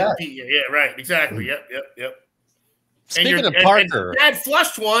team with Dad. Yeah, right, exactly. Yep. Speaking of Parker, Dad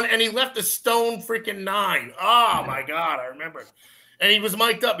flushed one and he left a stone freaking 9. Oh my God, I remember. And he was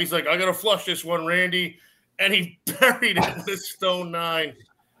mic'd up. He's like, I gotta flush this one, Randy. And he buried it with a stone 9.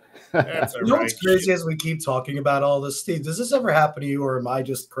 That's you know what's crazy as we keep talking about all this, Steve? Does this ever happen to you, or am I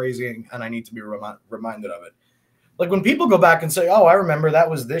just crazy and I need to be reminded of it? Like when people go back and say, "Oh, I remember that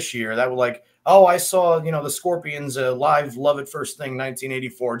was this year." That was like, "Oh, I saw the Scorpions live, Love at First Thing,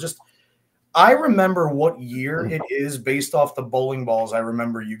 1984." Just I remember what year it is based off the bowling balls I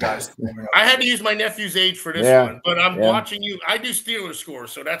remember you guys throwing. I had to use my nephew's age for this one, but I'm watching you. I do Steelers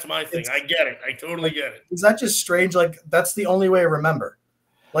scores, so that's my thing. I get it. I totally get it. Is that just strange? Like, that's the only way I remember.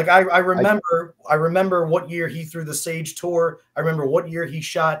 Like, I remember what year he threw the Sage Tour. I remember what year he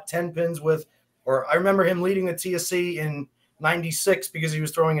shot 10 pins with, or I remember him leading the TSC in 96 because he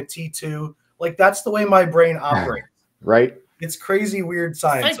was throwing a T2. Like, that's the way my brain operates. Right. It's crazy, weird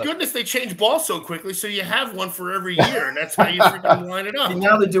science. Thank goodness they changed balls so quickly, so you have one for every year, and that's how you freaking line it up. See,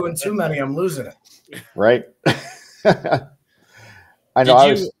 now they're doing too many. I'm losing it. Right. I know.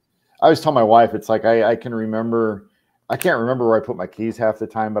 I was telling my wife, it's like I can remember. I can't remember where I put my keys half the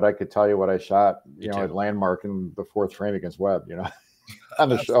time, but I could tell you what I shot. At Landmark in the 4th frame against Webb. On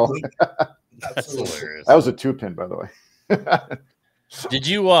the show. That's hilarious. That was a 2-pin, by the way. Did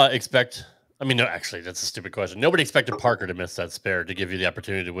you expect? I mean, no, actually, that's a stupid question. Nobody expected Parker to miss that spare to give you the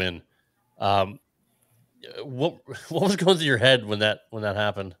opportunity to win. What was going through your head when that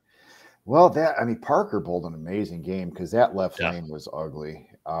happened? Well, Parker bowled an amazing game because that left lane was ugly.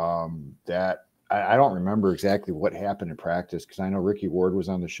 I don't remember exactly what happened in practice because I know Ricky Ward was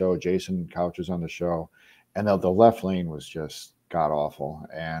on the show, Jason Couch was on the show, and the left lane was just god awful.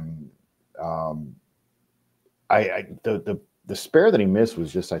 And the spare that he missed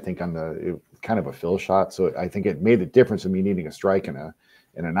was just, I think, on kind of a fill shot. So I think it made the difference of me needing a strike and a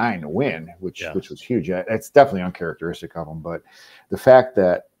 9 to win, which was huge. It's definitely uncharacteristic of him. But the fact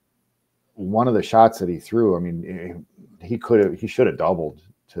that one of the shots that he threw, I mean, he should have doubled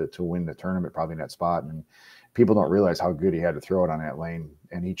to win the tournament probably in that spot. And people don't realize how good he had to throw it on that lane.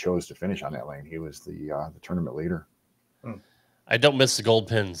 And he chose to finish on that lane. He was the tournament leader. I don't miss the gold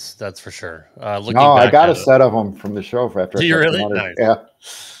pins, that's for sure. I got a set of them from the show after. Do you really? Nice. Yeah.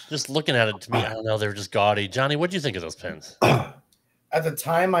 Just looking at it, to me, I don't know, they were just gaudy. Johnny, what do you think of those pins? At the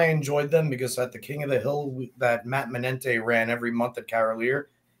time, I enjoyed them because at the King of the Hill that Matt Menente ran every month at Carolier,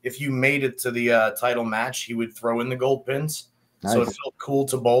 if you made it to the title match, he would throw in the gold pins. Nice. So it felt cool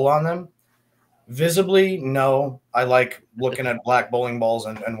to bowl on them. Visibly, no. I like looking at black bowling balls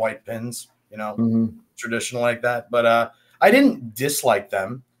and white pins, traditional like that. But I didn't dislike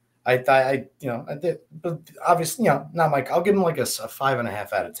them. I did, but obviously, not my. I'll give them like a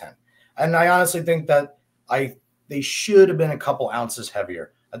 5.5 out of 10. And I honestly think that they should have been a couple ounces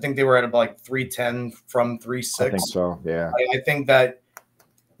heavier. I think they were at like 310 from 3.6. I think so. Yeah. I think that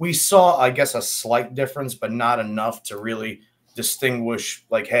we saw, I guess, a slight difference, but not enough to really distinguish.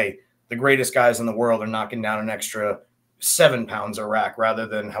 Like, hey, the greatest guys in the world are knocking down an extra 7 pounds a rack rather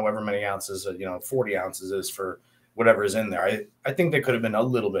than however many ounces, 40 ounces is for whatever is in there. I think they could have been a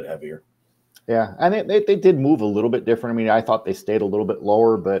little bit heavier. Yeah, and they did move a little bit different. I mean, I thought they stayed a little bit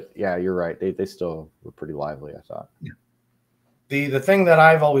lower, but yeah, you're right. They still were pretty lively, I thought. Yeah. The thing that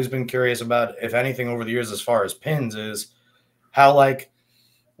I've always been curious about, if anything, over the years as far as pins is how, like,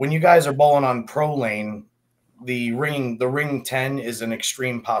 when you guys are bowling on pro lane, the ring 10 is an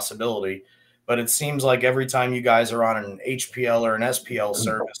extreme possibility, but it seems like every time you guys are on an HPL or an SPL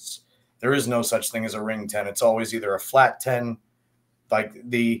service, there is no such thing as a ring 10. It's always either a flat 10.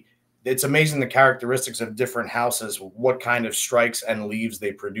 It's amazing the characteristics of different houses, what kind of strikes and leaves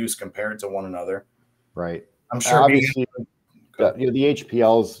they produce compared to one another. Right. I'm sure obviously the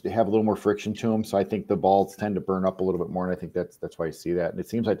HPLs have a little more friction to them, so I think the balls tend to burn up a little bit more, and I think that's why you see that. And it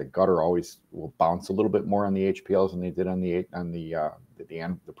seems like the gutter always will bounce a little bit more on the HPLs than they did on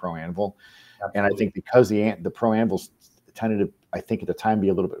the Pro Anvil. Absolutely. And I think because the Pro Anvils tended to, I think at the time, be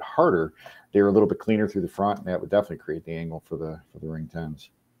a little bit harder, they were a little bit cleaner through the front, and that would definitely create the angle for the ring 10s.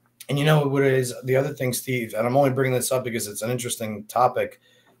 And what it is, the other thing, Steve, and I'm only bringing this up because it's an interesting topic.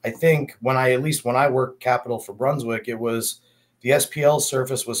 I think when I worked Capital for Brunswick, it was the SPL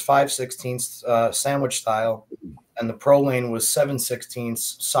surface was 5/16 sandwich style, and the pro lane was 7/16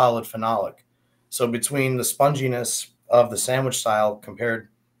 solid phenolic. So between the sponginess of the sandwich style compared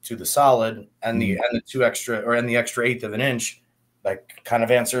to the solid and the extra 1/8 of an inch, that kind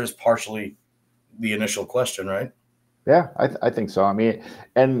of answers partially the initial question, right? Yeah, I think so. I mean,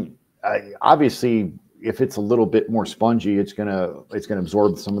 and obviously, if it's a little bit more spongy, it's gonna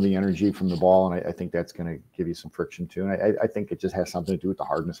absorb some of the energy from the ball, and I think that's gonna give you some friction too. And I think it just has something to do with the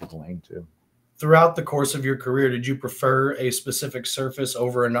hardness of the lane too. Throughout the course of your career, did you prefer a specific surface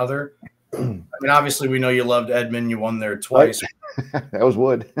over another? I mean, obviously, we know you loved Edmund. You won there twice. That was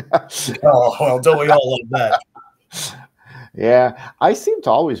wood. Oh, well, don't we all love that? Yeah, I seem to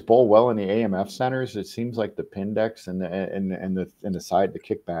always bowl well in the AMF centers. It seems like the pin decks and the side, the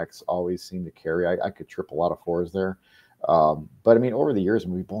kickbacks always seem to carry. I could trip a lot of 4s there. But I mean, over the years,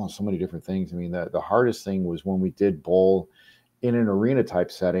 we've bowled so many different things. I mean, the hardest thing was when we did bowl in an arena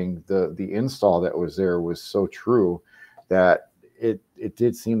type setting, the install that was there was so true that it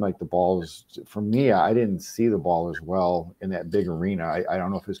did seem like the balls, for me, I didn't see the ball as well in that big arena. I don't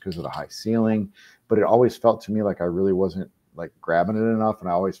know if it's because of the high ceiling, but it always felt to me like I really wasn't like grabbing it enough, and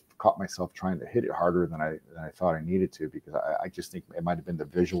I always caught myself trying to hit it harder than I thought I needed to, because I just think it might have been the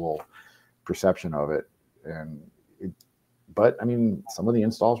visual perception of it. But I mean, some of the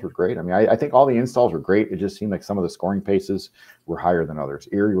installs were great. I mean, I think all the installs were great. It just seemed like some of the scoring paces were higher than others.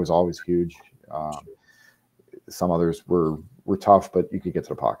 Erie was always huge. Some others were tough, but you could get to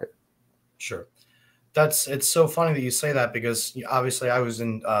the pocket. Sure. It's so funny that you say that, because obviously I was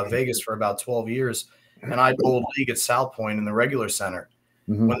in Vegas for about 12 years, and I bowled league at South Point in the regular center.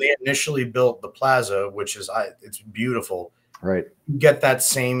 Mm-hmm. When they initially built the plaza, which is it's beautiful, right? You get that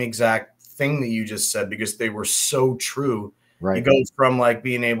same exact thing that you just said, because they were so true. Right. You go from like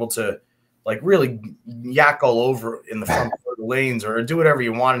being able to like really yak all over in the front of the lanes or do whatever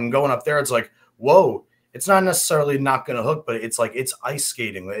you want, and going up there, it's like, whoa. It's not necessarily not going to hook, but it's like it's ice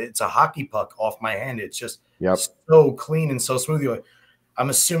skating. It's a hockey puck off my hand. It's just so clean and so smooth. I'm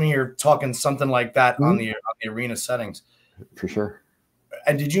assuming you're talking something like that on the arena settings. For sure.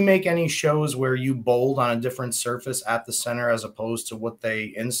 And did you make any shows where you bowled on a different surface at the center as opposed to what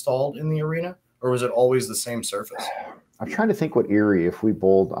they installed in the arena? Or was it always the same surface? I'm trying to think what Erie, if we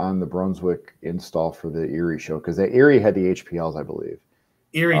bowled on the Brunswick install for the Erie show, because the Erie had the HPLs, I believe.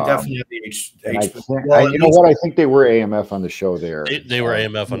 Erie definitely had the you know what? I think they were AMF on the show there. They were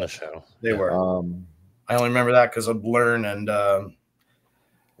AMF on the show. They were. I only remember that because of Learn and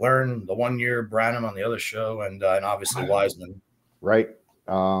Learn the 1 year, Branham on the other show, and obviously Wiseman. Right.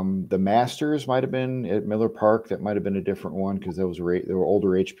 The Masters might have been at Miller Park. That might have been a different one, because there were older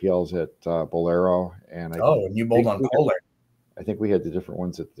HPLs at Bolero. And and you bowled on Polar. I think we had the different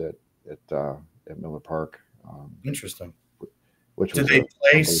ones at Miller Park. Interesting. Did they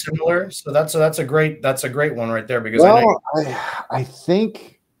play similar? So that's a great one right there, because I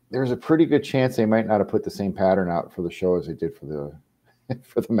think there's a pretty good chance they might not have put the same pattern out for the show as they did for the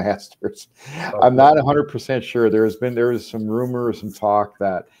Masters. I'm not 100% sure. There was some rumor or some talk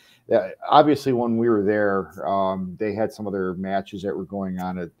that obviously when we were there, they had some other matches that were going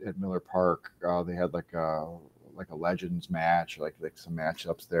on at Miller Park. They had like a Legends match, like some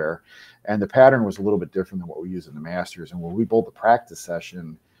matchups there, and the pattern was a little bit different than what we use in the Masters. And when we bowled the practice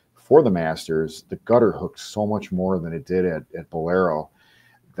session for the Masters, the gutter hooked so much more than it did at Bolero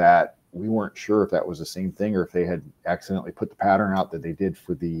that we weren't sure if that was the same thing, or if they had accidentally put the pattern out that they did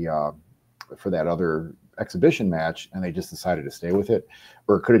for that other exhibition match, and they just decided to stay with it,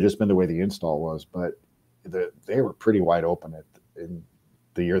 or it could have just been the way the install was. But they were pretty wide open in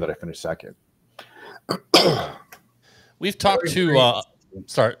the year that I finished second. We've talked to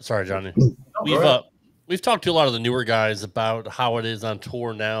sorry, Johnny. We've talked to a lot of the newer guys about how it is on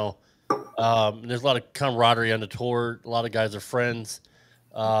tour now. There's a lot of camaraderie on the tour. A lot of guys are friends.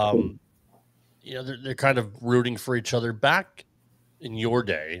 They're kind of rooting for each other. Back in your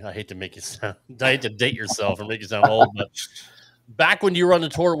day, I hate to date yourself and make you sound old, but back when you were on the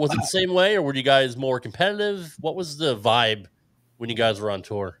tour, was it the same way, or were you guys more competitive? What was the vibe when you guys were on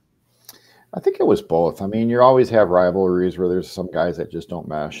tour? I think it was both. I mean, you always have rivalries where there's some guys that just don't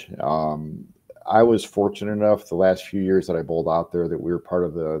mesh. I was fortunate enough the last few years that I bowled out there that we were part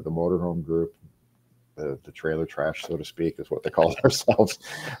of the motorhome group. The trailer trash, so to speak, is what they call ourselves.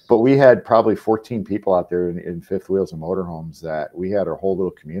 But we had probably 14 people out there in fifth wheels and motorhomes, that we had our whole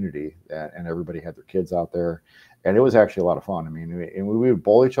little community, and everybody had their kids out there. And it was actually a lot of fun. I mean, we would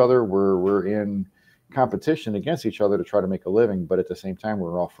bowl each other. We're in competition against each other to try to make a living, but at the same time,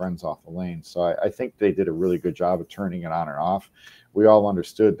 we're all friends off the lane. So I think they did a really good job of turning it on and off. We all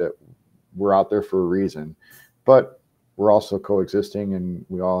understood that we're out there for a reason, but we're also coexisting, and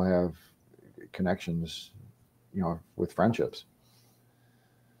we all have connections, with friendships.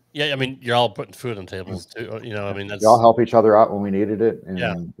 Yeah, I mean, you're all putting food on tables too. I mean, we all help each other out when we needed it,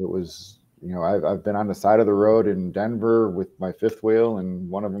 and it was. I've been on the side of the road in Denver with my fifth wheel, and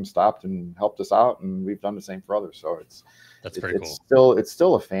one of them stopped and helped us out, and we've done the same for others. So that's pretty cool. It's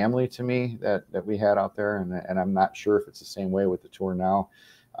still a family to me that we had out there, and I'm not sure if it's the same way with the tour now.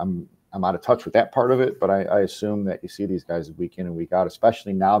 I'm out of touch with that part of it, but I assume that you see these guys week in and week out,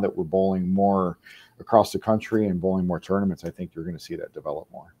 especially now that we're bowling more across the country and bowling more tournaments. I think you're going to see that develop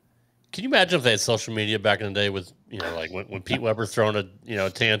more. Can you imagine if they had social media back in the day with, like when Pete Weber's throwing a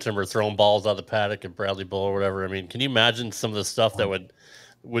tantrum or throwing balls out of the paddock at Bradley Bowl or whatever? I mean, can you imagine some of the stuff that would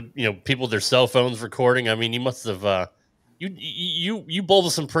people with their cell phones recording? I mean, you must have you bowled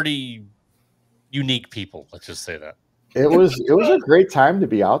with some pretty unique people. Let's just say that. It was a great time to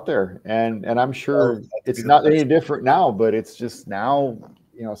be out there, and I'm sure it's not any different now, but it's just now,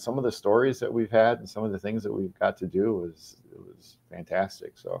 you know, some of the stories that we've had and some of the things that we've got to do was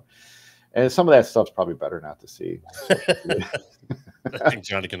fantastic. So, and some of that stuff's probably better not to see. I think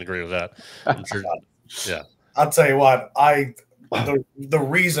Johnny can agree with that. I'm sure. Yeah. I'll tell you what, the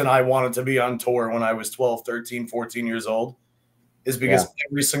reason I wanted to be on tour when I was 12, 13, 14 years old is because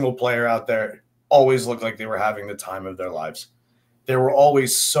every single player out there always looked like they were having the time of their lives. There were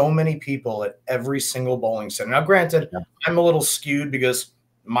always so many people at every single bowling center. Now, granted, I'm a little skewed because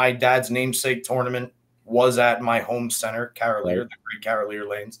my dad's namesake tournament was at my home center, Carolier, the great Carolier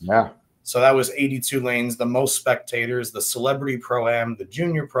lanes. Yeah. So that was 82 lanes, the most spectators, the celebrity pro-am, the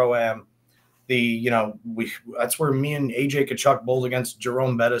junior pro-am, that's where me and AJ Kachuk bowled against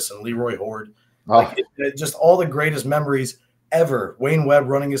Jerome Bettis and Leroy Horde. Like just all the greatest memories ever. Wayne Webb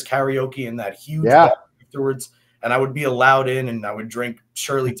running his karaoke in that huge bar afterwards, and I would be allowed in, and I would drink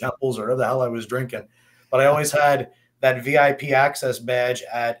Shirley Temples or whatever the hell I was drinking. But I always had that VIP access badge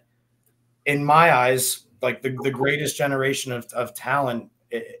at, in my eyes, like the greatest generation of talent.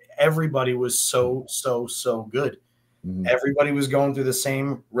 Everybody was so good. Mm-hmm. Everybody was going through the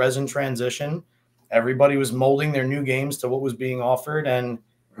same resin transition. Everybody was molding their new games to what was being offered, and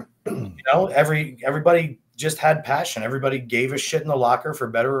everybody just had passion. Everybody gave a shit in the locker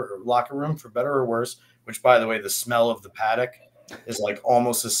room for better or worse. Which, by the way, the smell of the paddock is like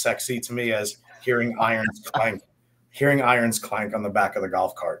almost as sexy to me as hearing irons clank on the back of the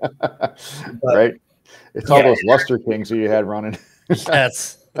golf cart. Right. It's all those Luster Kings that you had running.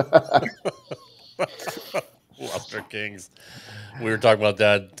 Yes. Luster Kings. We were talking about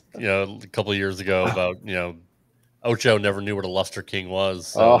that, a couple of years ago about, Ocho never knew what a Luster King was.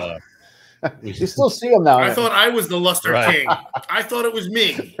 So, you still see them now. I thought I was the Luster King. I thought it was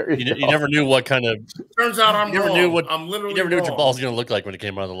me. You never knew what kind of. Turns out I'm never wrong. Knew what, I'm literally you never knew what your wrong. ball's going to look like when it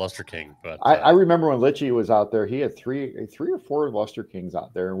came out of the Luster King. But I remember when Litchie was out there, he had three or four Luster Kings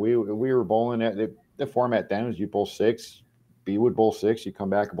out there, and we were bowling at the format then was you bowl 6, B would bowl 6, you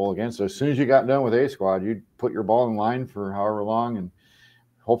come back and bowl again. So as soon as you got done with A squad, you'd put your ball in line for however long, and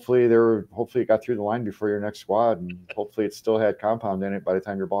hopefully it got through the line before your next squad, and hopefully it still had compound in it by the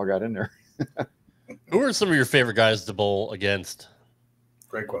time your ball got in there. Who are some of your favorite guys to bowl against?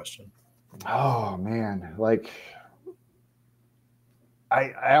 Great question. Oh man, like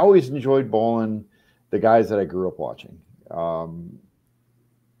I always enjoyed bowling the guys that I grew up watching. One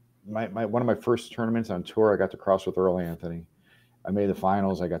of my first tournaments on tour, I got to cross with Earl Anthony. I made the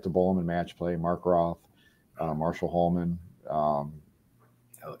finals. I got to bowl him in match play. Mark Roth, Marshall Holman, hell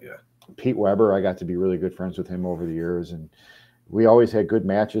yeah, Pete Weber. I got to be really good friends with him over the years, and we always had good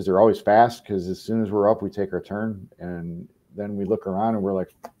matches. They're always fast because as soon as we're up, we take our turn, and then we look around and we're like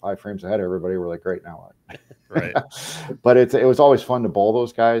 5 frames ahead of everybody. We're like, great, now what? Right. But it was always fun to bowl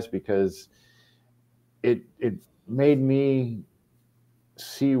those guys because it made me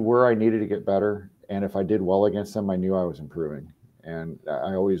see where I needed to get better, and if I did well against them, I knew I was improving. And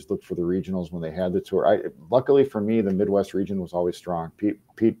I always looked for the regionals when they had the tour. Luckily for me, the Midwest region was always strong.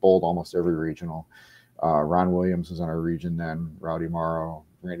 Pete bowled almost every regional. Ron Williams was on our region then. Rowdy Morrow,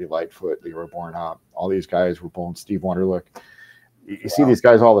 Randy Lightfoot, Leroy Bornhop. All these guys were bowling. Steve Wonderlick. You see these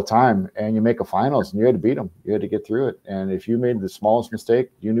guys all the time, and you make a finals, and you had to beat them. You had to get through it. And if you made the smallest mistake,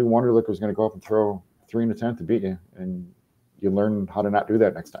 you knew Wonderlick was going to go up and throw 3 in the 10th to beat you, and you learn how to not do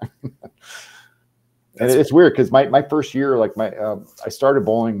that next time. And it's weird because my first year, I started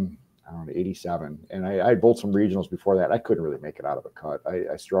bowling around 87, and I bowled some regionals before that. I couldn't really make it out of a cut.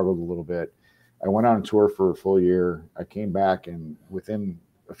 I struggled a little bit. I went on tour for a full year. I came back, and within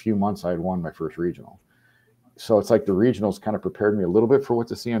a few months, I had won my first regional. So it's like the regionals kind of prepared me a little bit for what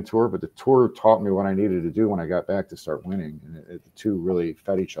to see on tour, but the tour taught me what I needed to do when I got back to start winning. And the two really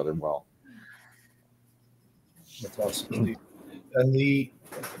fed each other well. That's awesome. And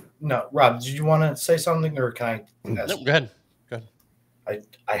Rob, did you want to say something, or can I? No, go ahead.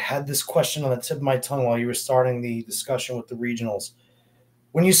 I had this question on the tip of my tongue while you were starting the discussion with the regionals.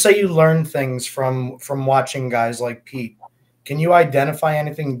 When you say you learn things from watching guys like Pete, can you identify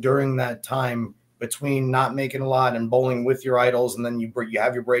anything during that time between not making a lot and bowling with your idols, and then you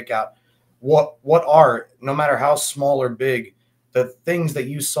have your breakout? What are, no matter how small or big, the things that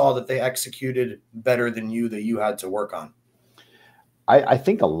you saw that they executed better than you that you had to work on? I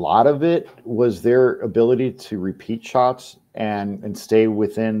think a lot of it was their ability to repeat shots and stay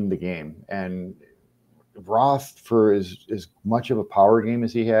within the game. And Roth, for as much of a power game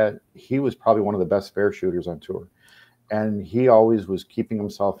as he had, he was probably one of the best spare shooters on tour. And he always was keeping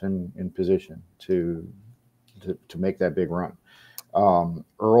himself in position to make that big run.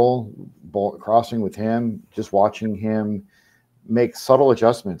 Earl crossing with him, just watching him make subtle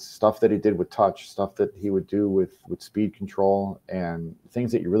adjustments, stuff that he did with touch, stuff that he would do with speed control, and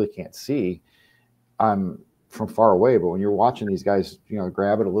things that you really can't see from far away. But when you're watching these guys,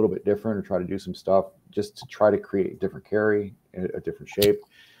 grab it a little bit different or try to do some stuff just to try to create a different carry, a different shape.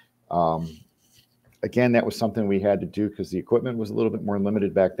 Again, that was something we had to do because the equipment was a little bit more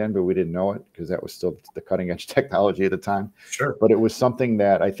limited back then, but we didn't know it because that was still the cutting edge technology at the time. Sure. But it was something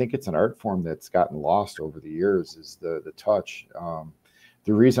that I think it's an art form that's gotten lost over the years, is the touch.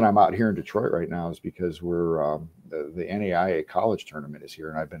 The reason I'm out here in Detroit right now is because we're the NAIA college tournament is here,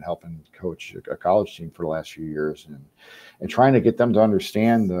 and I've been helping coach a college team for the last few years, and trying to get them to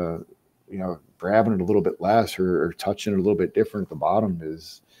understand grabbing it a little bit less or touching it a little bit different at the bottom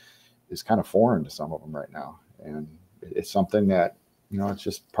is kind of foreign to some of them right now. And it's something that, it's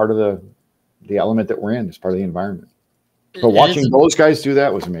just part of the element that we're in. It's part of the environment. But watching those guys do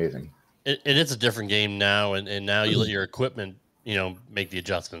that was amazing. It is a different game now. And now you let your equipment, make the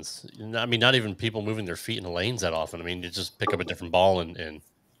adjustments. I mean, not even people moving their feet in the lanes that often. I mean, you just pick up a different ball and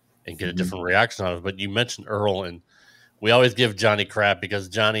get a different reaction out of it. But you mentioned Earl, and we always give Johnny crap because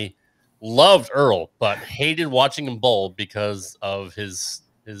Johnny loved Earl, but hated watching him bowl because of his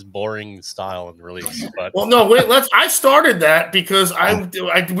boring style and release. But well, no, wait. I started that because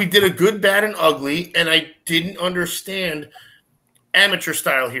we did a good, bad, and ugly, and I didn't understand amateur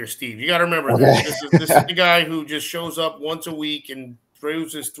style here, Steve. You got to remember this is the guy who just shows up once a week and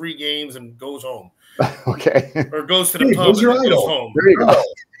throws his 3 games and goes home. Okay, or goes to the pub and goes home. There you go.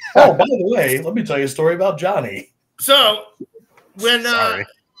 Oh, by the way, let me tell you a story about Johnny. So when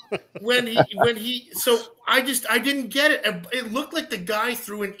so I didn't get it. It looked like the guy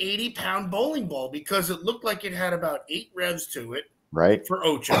threw an 80-pound bowling ball because it looked like it had about 8 revs to it, right, for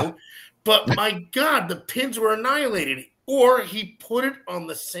Ocho. But my God, the pins were annihilated. Or he put it on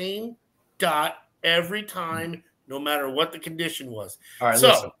the same dot every time, no matter what the condition was. All right, so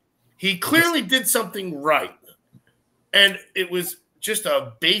listen. He clearly did something right, and it was just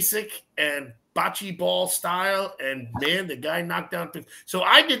a basic and bocce ball style, and man, the guy knocked down pins. So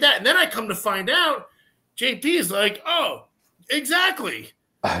I did that, and then I come to find out JP is like, oh, exactly.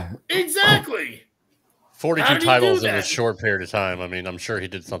 42 titles in a short period of time. I mean, I'm sure he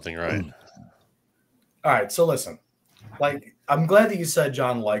did something right. All right, so listen. I'm glad that you said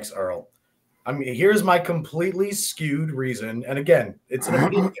John likes Earl. I mean, here's my completely skewed reason. And again, it's an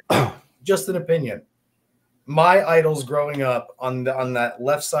opinion, just an opinion. My idols growing up on that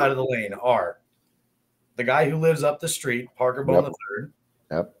left side of the lane are the guy who lives up the street, Parker Bowman III.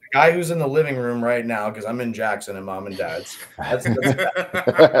 Yep. The guy who's in the living room right now, because I'm in Jackson and Mom and Dad's. I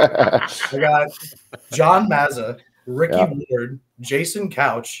got John Mazza, Ricky Ward, Jason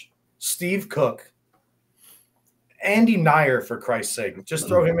Couch, Steve Cook, Andy Nyer, for Christ's sake. Just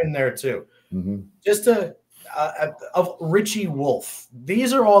throw him in there too. Just of Richie Wolf.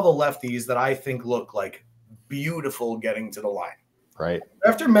 These are all the lefties that I think look like beautiful getting to the line. Right.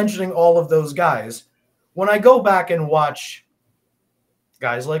 After mentioning all of those guys, when I go back and watch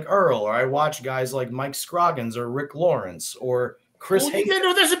guys like Earl, or I watch guys like Mike Scroggins or Rick Lawrence or Chris Hayes.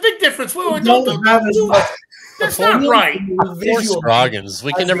 No, there's a big difference. Wait, that's not right. Poor Scroggins.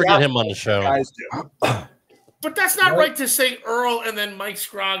 We can never get him on the show. But that's not right to say Earl and then Mike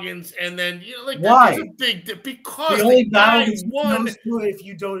Scroggins and then why? That's a big because the only guy won. If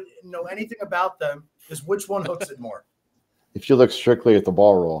you don't know anything about them, is which one hooks it more. If you look strictly at the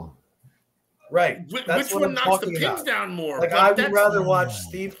ball roll, right? Which one knocks the pins down more? I would rather watch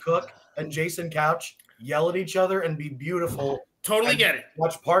Steve Cook and Jason Couch yell at each other and be beautiful. Totally get it.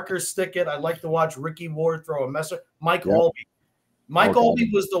 Watch Parker stick it. I'd like to watch Ricky Ward throw a messer. Mike Albee. Mike Albee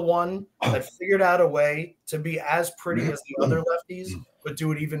was the one that figured out a way to be as pretty as the other lefties, but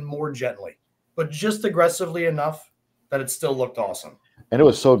do it even more gently, but just aggressively enough that it still looked awesome. And it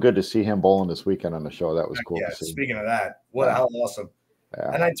was so good to see him bowling this weekend on the show. That was cool to see. Speaking of that, how awesome.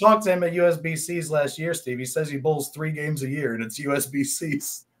 Yeah. And I talked to him at USBCs last year, Steve. He says he bowls 3 games a year, and it's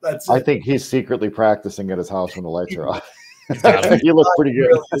USBCs. That's it. I think he's secretly practicing at his house when the lights are off. He looks pretty good.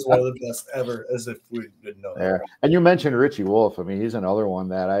 Really is one of the best ever, as if we didn't know that. Yeah. And you mentioned Richie Wolf. I mean, he's another one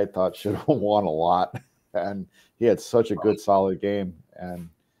that I thought should have won a lot. And he had such a good, solid game. And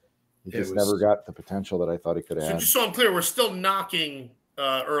he just never got the potential that I thought he could have. So just so I'm clear, we're still knocking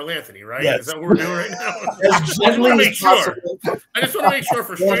Earl Anthony, right? Yes. Is that what we're doing right now? I just want to make sure.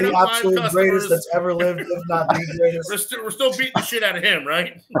 For straight up five customers greatest that's ever lived, if not the greatest. We're still beating the shit out of him,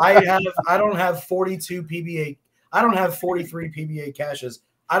 right? I don't have 42 PBA. I don't have 43 PBA caches.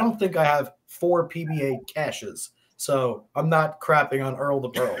 I don't think I have 4 PBA caches. So I'm not crapping on Earl the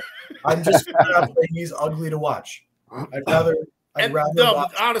Pearl. I'm just that he's ugly to watch. I'd rather And no,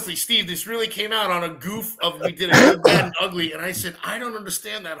 honestly, Steve, this really came out on a goof of we did a good, bad, and ugly, and I said I don't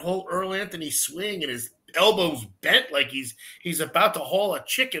understand that whole Earl Anthony swing and his elbows bent like he's about to haul a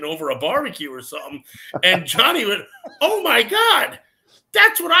chicken over a barbecue or something. And Johnny went, "Oh my God,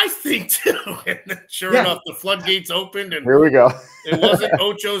 that's what I think too." And then sure enough, the floodgates opened, and here we go. It wasn't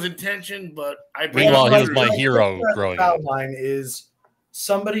Ocho's intention, but I. Meanwhile, he was my hero growing up. Line is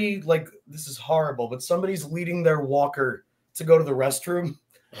somebody like this is horrible, but somebody's leading their walker to go to the restroom,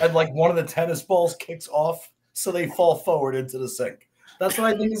 and like one of the tennis balls kicks off, so they fall forward into the sink. That's what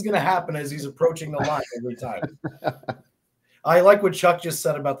I think is going to happen as he's approaching the line every time. I like what Chuck just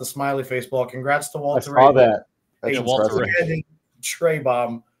said about the smiley face ball. Congrats to Walter. I saw that. That's Walter tray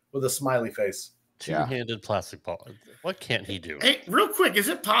bomb with a smiley face. Two-handed plastic ball. What can't he do? Hey, real quick, is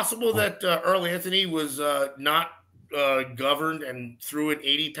it possible that Earl Anthony was not governed and threw an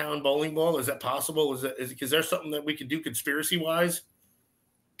 80-pound bowling ball? Is that possible? Is there something that we could do conspiracy-wise?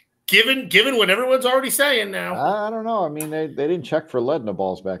 Given what everyone's already saying now. I don't know. I mean, they didn't check for lead in the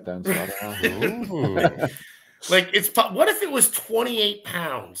balls back then. So I don't know. Like, what if it was 28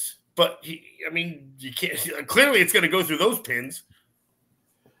 pounds? But you can't. Clearly, it's going to go through those pins.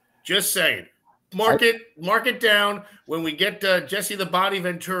 Just saying. Mark it down. When we get Jesse the Body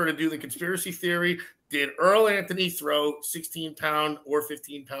Ventura to do the conspiracy theory, did Earl Anthony throw 16-pound or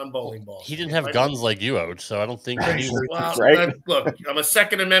 15-pound bowling balls? He didn't have guns like you, Oj, so I don't think he was. Look, I'm a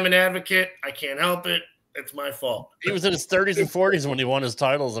Second Amendment advocate. I can't help it. It's my fault. He was in his 30s and 40s when he won his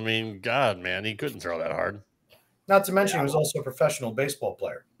titles. I mean, God, man, he couldn't throw that hard. Not to mention, he was also a professional baseball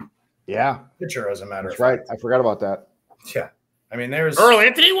player. Yeah. Pitcher, as a matter of fact. Right. I forgot about that. Yeah. I mean, there's Earl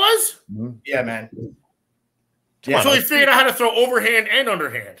Anthony was? Mm-hmm. Yeah, man. So he figured out how to throw overhand and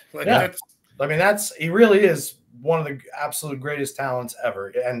underhand. He really is one of the absolute greatest talents ever.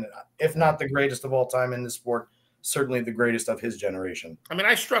 And if not the greatest of all time in this sport, certainly the greatest of his generation. I mean,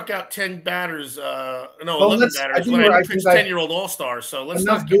 I struck out 10 batters, 11 batters when I pitched 10-year-old All-Stars. So let's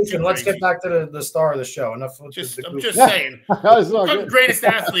not get too Let's get back to the star of the show. I'm just saying. The greatest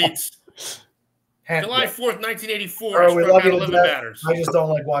athletes. July 4th, 1984, I struck out 11 batters. I just don't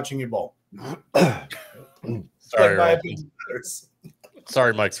like watching you bowl.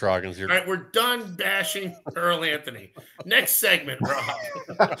 Sorry, Mike Scroggins. All right, we're done bashing Earl Anthony. Next segment, Rob.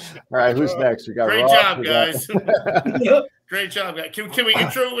 All right, who's next? We got Great Rob, job, guys. Great job, guys. Can we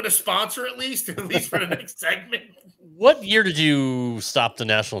intro with a sponsor at least for the next segment? What year did you stop the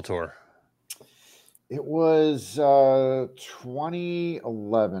national tour? It was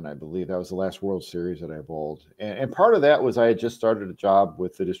 2011, I believe. That was the last World Series that I bowled. And part of that was I had just started a job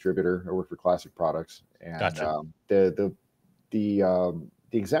with the distributor. I worked for Classic Products. And gotcha. The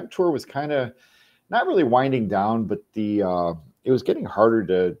exempt tour was kind of not really winding down, but it was getting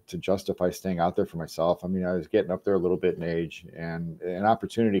harder to justify staying out there for myself. I mean, I was getting up there a little bit in age, and an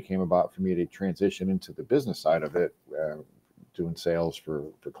opportunity came about for me to transition into the business side of it, doing sales for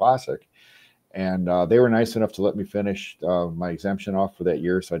Classic. And they were nice enough to let me finish my exemption off for that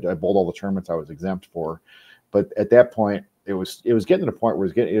year. So I bowled all the tournaments I was exempt for. But at that point, it was getting to the point where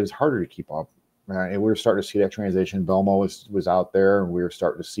it was harder to keep up. And we were starting to see that transition. Belmo was out there, and we were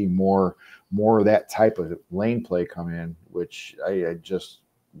starting to see more of that type of lane play come in, which I just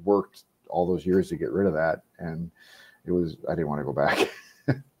worked all those years to get rid of that. And I didn't want to go back.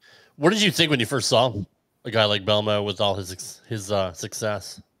 What did you think when you first saw a guy like Belmo with all his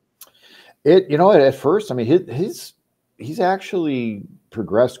success? At first, I mean, he's actually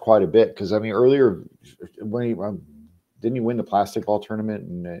progressed quite a bit, because I mean, earlier when he didn't he win the plastic ball tournament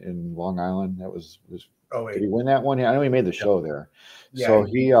in Long Island? That was did he win that one? Yeah, I know he made the show there. Yeah, so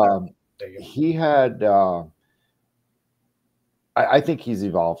he had. I think he's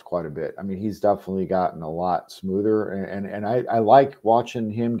evolved quite a bit. I mean, he's definitely gotten a lot smoother, and I like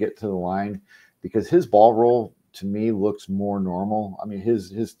watching him get to the line, because his ball roll to me looks more normal. I mean,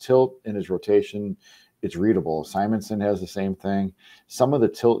 his tilt and his rotation, it's readable. Simonson has the same thing. Some of the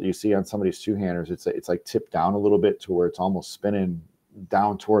tilt you see on some of these two-handers, it's like tipped down a little bit to where it's almost spinning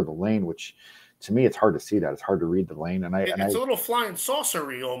down toward the lane, which to me, it's hard to see that. It's hard to read the lane. And it's a little flying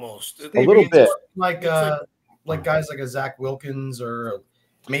saucery almost. A little bit. Like guys like a Zach Wilkins, or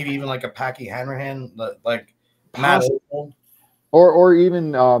maybe even like a Packy Hanrahan, like Matt Old. Or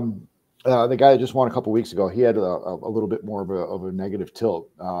even the guy that just won a couple weeks ago, he had a little bit more of a negative tilt.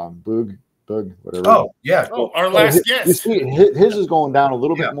 Boog, whatever. Oh, yeah. Our last guest. You see, his is going down a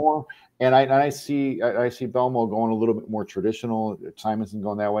little bit more, and I see Belmo going a little bit more traditional. Simonson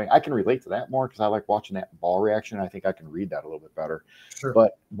going that way. I can relate to that more because I like watching that ball reaction. I think I can read that a little bit better. Sure.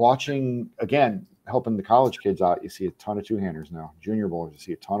 But watching, again, helping the college kids out, you see a ton of two-handers now. Junior bowlers, you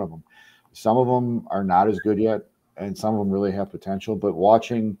see a ton of them. Some of them are not as good yet. and some of them really have potential. But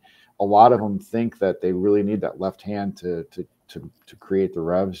watching a lot of them think that they really need that left hand to create the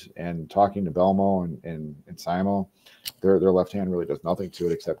revs. And talking to Belmo and Simo, their left hand really does nothing to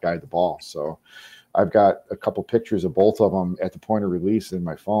it except guide the ball. So I've got a couple pictures of both of them at the point of release in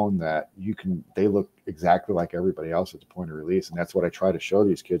my phone that they look exactly like everybody else at the point of release. And that's what I try to show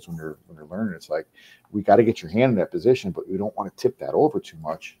these kids when they're learning. It's like, we got to get your hand in that position, but we don't want to tip that over too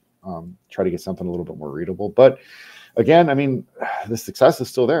much. Try to get something a little bit more readable. But again, I mean, the success is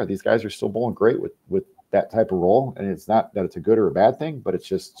still there. These guys are still bowling great with that type of roll. And it's not that it's a good or a bad thing, but it's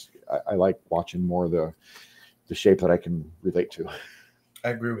just, I like watching more of the shape that I can relate to. I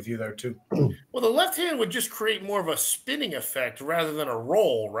agree with you there too. Well, the left hand would just create more of a spinning effect rather than a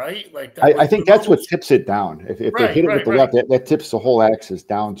roll, right? Like that I think that's what tips it down. If they hit it with the left, that tips the whole axis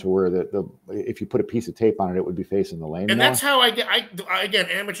down to where if you put a piece of tape on it, it would be facing the lane. And more. that's how I again,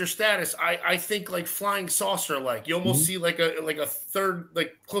 amateur status. I think like flying saucer, like you almost see like a third,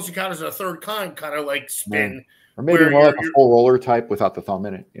 like Close Encounters of a Third Kind kind of like spin, or maybe more like a full roller type without the thumb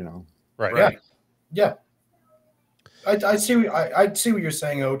in it. Right. Yeah. I see what you're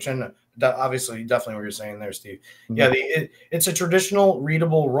saying, Oach, and obviously definitely what you're saying there, Steve. Mm-hmm. Yeah, it's a traditional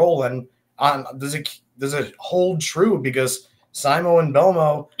readable roll, and does it hold true? Because Simo and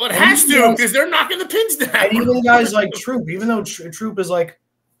Belmo, well, it has to, because they're knocking the pins down. And even guys like Troop, even though Troop is like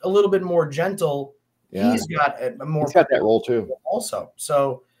a little bit more gentle, he's got that roll too. Also,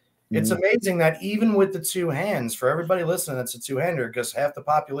 so it's amazing that even with the two hands, for everybody listening, that's a two-hander, because half the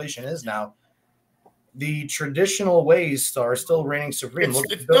population is now. The traditional ways are still reigning supreme.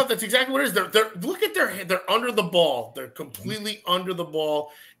 No, that's exactly what it is. They're look at their hand. They're under the ball. They're completely under the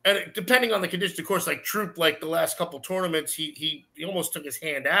ball. And depending on the conditions, of course, like Troop, like the last couple tournaments, he almost took his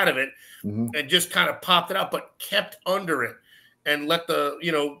hand out of it and just kind of popped it out, but kept under it and let the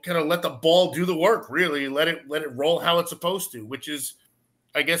let the ball do the work. Really, let it roll how it's supposed to, which is,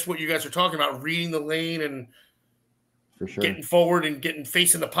 I guess, what you guys are talking about: reading the lane and. For sure. Getting forward and getting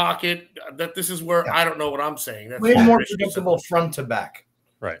face in the pocket. That this is where I don't know what I'm saying. That's way more predictable front to back.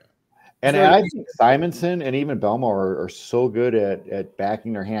 Right. And I think Simonson and even Belmo are so good at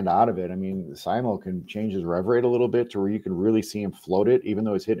backing their hand out of it. I mean, Simo can change his rev rate a little bit to where you can really see him float it, even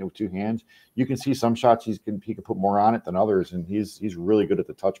though he's hitting it with two hands. You can see some shots he can put more on it than others, and he's really good at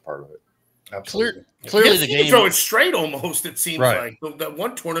the touch part of it. Absolutely. Clearly the game throw it straight almost, it seems like that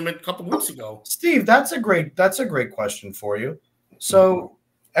one tournament a couple weeks ago. Steve, that's a great question for you. So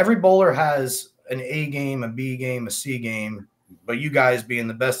every bowler has an A game, a B game, a C game, but you guys being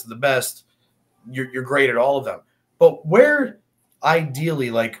the best of the best, you're great at all of them. But where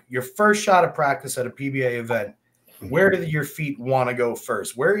ideally, like your first shot of practice at a PBA event, where do your feet want to go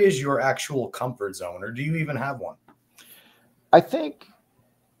first? Where is your actual comfort zone, or do you even have one? I think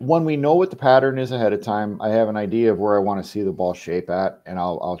when we know what the pattern is ahead of time, I have an idea of where I want to see the ball shape at, and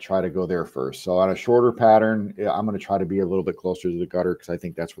I'll try to go there first. So on a shorter pattern, I'm going to try to be a little bit closer to the gutter because I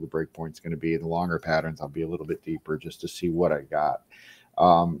think that's where the break point's going to be. The longer patterns, I'll be a little bit deeper just to see what I got.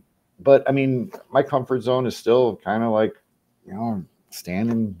 But I mean, my comfort zone is still kind of like,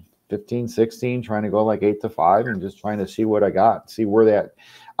 standing 15, 16, trying to go like 8 to 5 and just trying to see what I got, see where that.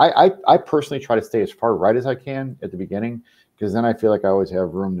 I personally try to stay as far right as I can at the beginning, because then I feel like I always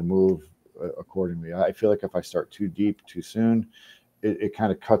have room to move accordingly. I feel like if I start too deep too soon, it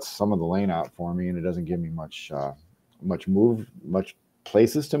kind of cuts some of the lane out for me, and it doesn't give me much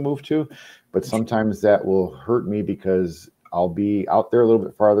places to move to. But sometimes that will hurt me because I'll be out there a little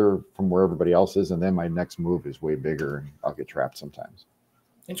bit farther from where everybody else is, and then my next move is way bigger, and I'll get trapped sometimes.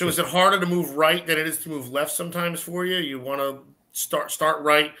 So is it harder to move right than it is to move left sometimes for you? You want to start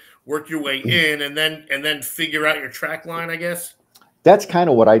right, work your way in, and then figure out your track line, I guess. That's kind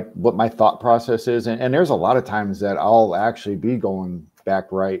of what my thought process is, and there's a lot of times that I'll actually be going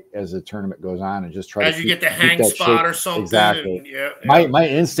back right as the tournament goes on and just try as to you get the hang spot shape. Or something. Exactly. And, yeah. My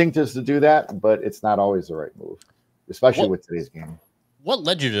instinct is to do that, but it's not always the right move, especially with today's game. What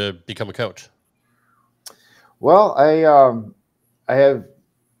led you to become a coach? Well, I have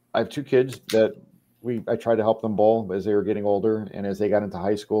 2 kids that I tried to help them bowl as they were getting older, and as they got into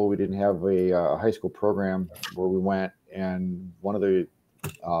high school, we didn't have a high school program where we went, and one of the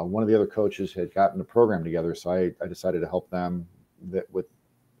other coaches had gotten a program together, so I decided to help them.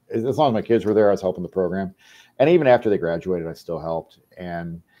 As long as my kids were there, I was helping the program, and even after they graduated, I still helped.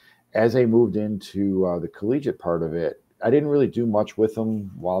 And as they moved into the collegiate part of it, I didn't really do much with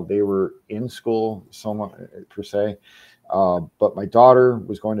them while they were in school, somewhat per se. But my daughter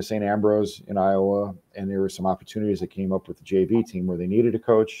was going to St. Ambrose in Iowa, and there were some opportunities that came up with the JV team where they needed a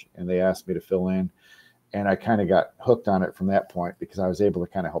coach, and they asked me to fill in. and I kind of got hooked on it from that point because I was able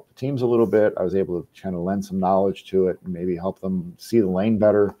to kind of help the teams a little bit. I was able to kind of lend some knowledge to it and maybe help them see the lane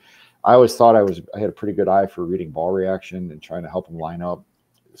better. I always thought I had a pretty good eye for reading ball reaction and trying to help them line up.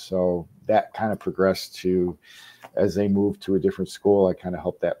 So that kind of progressed to, as they moved to a different school, I kind of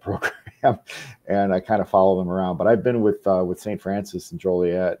helped that program and I kind of follow them around. But I've been with St. Francis and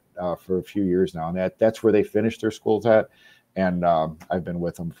Joliet for a few years now, and that's where they finished their schools at. And I've been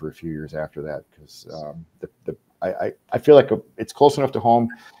with them for a few years after that because I feel like it's close enough to home.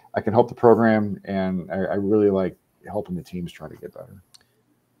 I can help the program, and I really like helping the teams try to get better.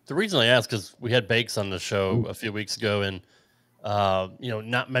 The reason I ask is we had Bakes on the show a few weeks ago, and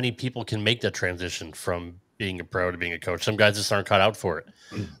not many people can make that transition from being a pro to being a coach. Some guys just aren't cut out for it,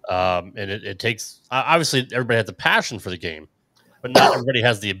 and it takes obviously everybody has a passion for the game, but not everybody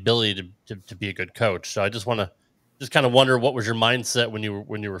has the ability to be a good coach. So I just want to kind of wonder, what was your mindset when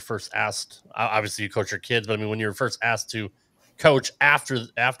you were first asked? Obviously, you coach your kids, but I mean, when you were first asked to coach after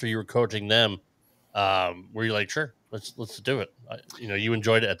you were coaching them, were you like, sure, let's do it? You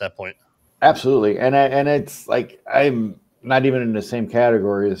enjoyed it at that point. Absolutely, and it's like I'm not even in the same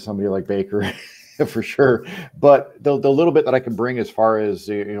category as somebody like Baker, for sure. But the little bit that I can bring as far as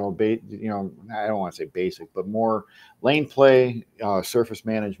I don't want to say basic, but more lane play, surface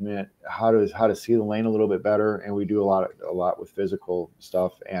management, how to see the lane a little bit better, and we do a lot with physical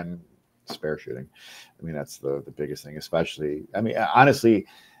stuff and spare shooting. I mean, that's the biggest thing, especially. I mean, honestly,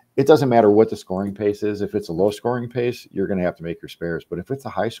 it doesn't matter what the scoring pace is. If it's a low scoring pace, you're going to have to make your spares. But if it's a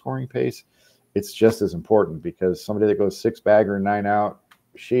high scoring pace, it's just as important, because somebody that goes 6-bagger and 9 out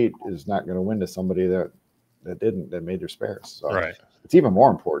sheet is not going to win to somebody that made their spares. So right. It's even more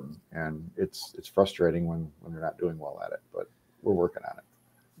important, and it's frustrating when they're not doing well at it, but we're working on it.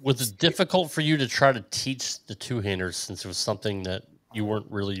 Was it difficult for you to try to teach the two-handers, since it was something that you weren't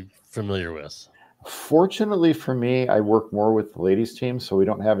really familiar with? Fortunately for me, I work more with the ladies team, so we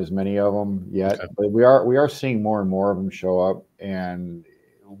don't have as many of them yet, okay. But we are seeing more and more of them show up. And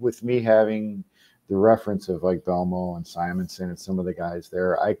with me having the reference of like Belmo and Simonson and some of the guys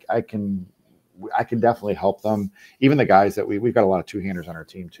there, I can definitely help them. Even the guys that we've got a lot of two-handers on our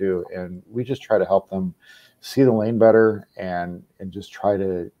team too, and we just try to help them see the lane better and just try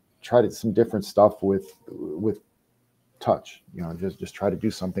to some different stuff with touch. Just try to do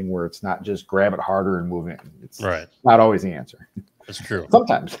something where it's not just grab it harder and move in. It's right. Not always the answer. That's true.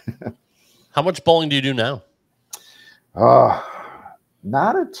 Sometimes. How much bowling do you do now?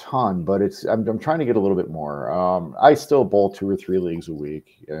 Not a ton, but I'm trying to get a little bit more. I still bowl 2 or 3 leagues a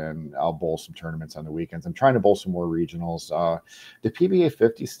week, and I'll bowl some tournaments on the weekends. I'm trying to bowl some more regionals. The PBA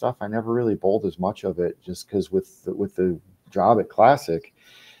 50 stuff, I never really bowled as much of it, just because with the job at Classic,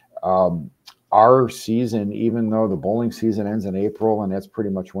 our season, even though the bowling season ends in April, and that's pretty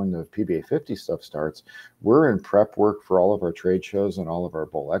much when the PBA 50 stuff starts, we're in prep work for all of our trade shows and all of our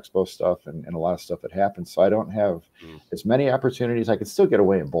Bowl Expo stuff and a lot of stuff that happens. So I don't have as many opportunities. I can still get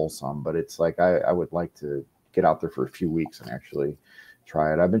away and bowl some, but it's like I would like to get out there for a few weeks and actually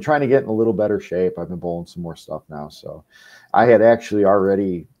try it. I've been trying to get in a little better shape. I've been bowling some more stuff now. So I had actually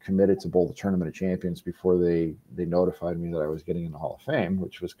already committed to bowl the Tournament of Champions before they notified me that I was getting in the Hall of Fame,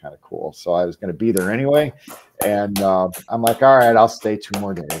 which was kind of cool. So I was going to be there anyway. And I'm like, all right, I'll stay 2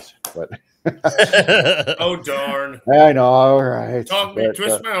 more days. But oh, darn. I know. All right. Talk me,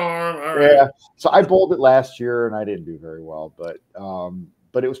 twist my arm. All right. Yeah. So I bowled it last year and I didn't do very well, but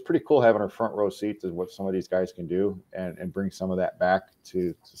it was pretty cool having our front row seats of what some of these guys can do and bring some of that back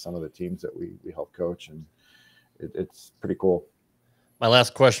to some of the teams that we help coach. And it's pretty cool. My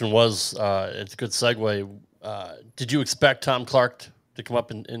last question was, it's a good segue. Did you expect Tom Clark to come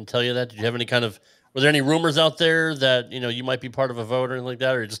up and tell you that? Did you have any were there any rumors out there that, you might be part of a vote or anything like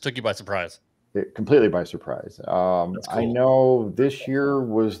that, or it just took you by surprise? Completely by surprise. Cool. I know this year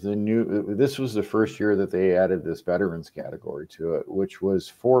was this was the first year that they added this veterans category to it, which was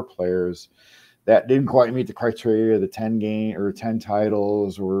 4 players that didn't quite meet the criteria, the 10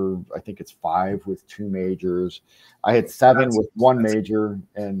 titles, or I think it's 5 with 2 majors. I had 7 with 1 major,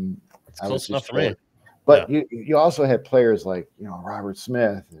 and I was close enough for me. But yeah. you also had players like Robert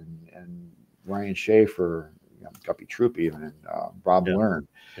Smith and Ryan Schaefer, Guppy Troop even, and Rob Learn.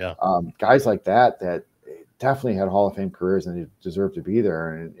 Yeah. Guys like that definitely had Hall of Fame careers and they deserve to be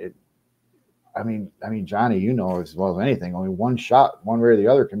there. And I mean, Johnny, as well as anything, only one shot, one way or the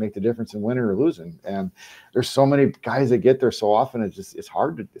other, can make the difference in winning or losing. And there's so many guys that get there so often. It's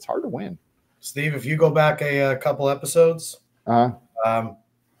hard to win. Steve, if you go back a couple episodes, I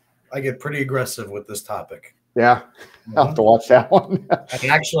get pretty aggressive with this topic. Yeah, I'll have to watch that one.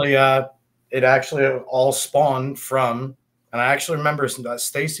 It actually all spawned from, and I actually remember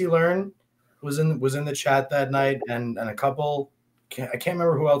Stacy Learn was in the chat that night, and a couple. I can't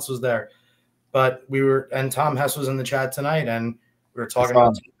remember who else was there, but and Tom Hess was in the chat tonight, and we were talking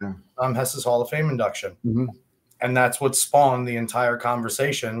about Tom Hess's Hall of Fame induction, and that's what spawned the entire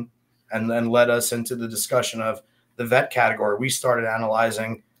conversation, and then led us into the discussion of the vet category. We started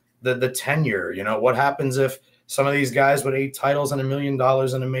analyzing the tenure. You know, what happens if some of these guys with 8 titles and $1 million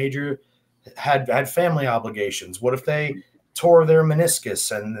in a major had family obligations? What if they tore their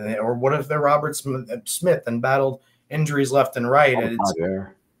meniscus, or what if they're Robert Smith and battled injuries left and right?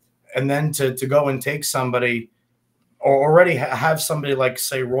 And then to go and take somebody, or already have somebody like,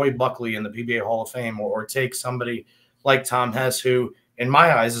 say, Roy Buckley in the PBA Hall of Fame, or take somebody like Tom Hess, who in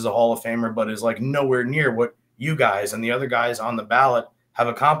my eyes is a Hall of Famer, but is like nowhere near what you guys and the other guys on the ballot have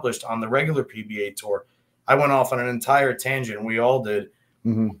accomplished on the regular PBA tour. I went off on an entire tangent. We all did,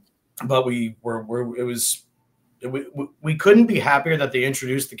 but we couldn't be happier that they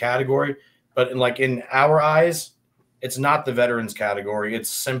introduced the category. But in our eyes, it's not the veterans category. It's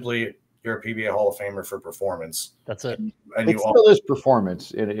simply you're a PBA Hall of Famer for performance. That's it. And it still is performance.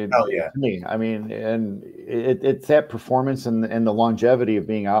 To me, I mean, and it's that performance and the longevity of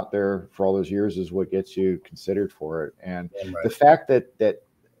being out there for all those years is what gets you considered for it. And the fact that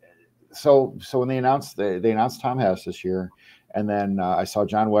so when they announced Tom Hess this year, and then I saw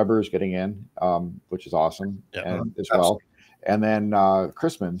John Weber's getting in, which is awesome, as well. And then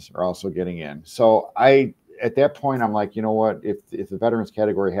Chrismans are also getting in. So at that point, I'm like, you know what? If the veterans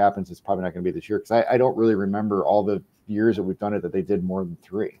category happens, it's probably not going to be this year, because I don't really remember all the years that we've done it that they did more than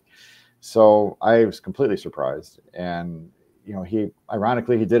 3. So I was completely surprised. And you know, he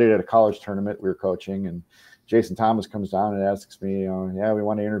did it at a college tournament we were coaching, and Jason Thomas comes down and asks me, yeah, we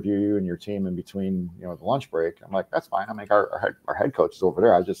want to interview you and your team in between, the lunch break. I'm like, that's fine. I'm like, our head coach is over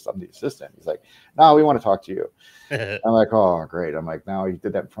there. I'm the assistant. He's like, no, we want to talk to you. I'm like, oh, great. I'm like, now he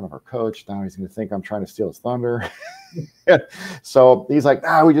did that in front of our coach. Now he's going to think I'm trying to steal his thunder. So he's like,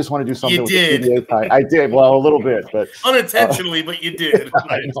 we just want to do something. You with did. The PBA tie. I did. Well, a little bit, but unintentionally, but you did.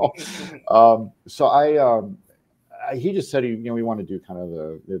 I know. So he just said we want to do kind of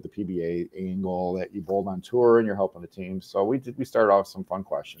the PBA angle, that you bowled on tour and you're helping the team. So we started off with some fun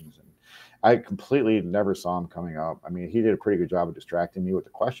questions, and I completely never saw him coming up. I mean, he did a pretty good job of distracting me with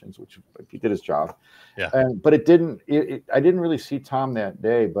the questions, which he did his job. Yeah. But I didn't really see Tom that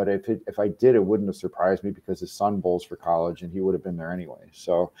day. But if I did, it wouldn't have surprised me, because his son bowls for college and he would have been there anyway.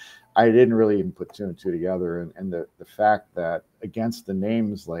 So I didn't really even put 2 and 2 together. And the fact that against the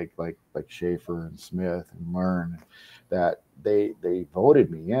names like Schaefer and Smith and Learn, that they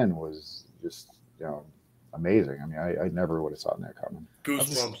voted me in was just amazing. I mean, I never would have thought that coming.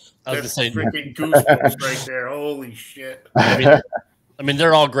 Goosebumps. I was gonna say, freaking goosebumps right there. Holy shit. I mean,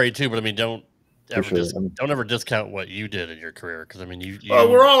 they're all great too, but I mean, don't ever discount what you did in your career, because I mean, well,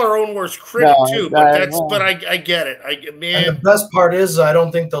 we're all our own worst critic too. But I get it. Man, and the best part is, I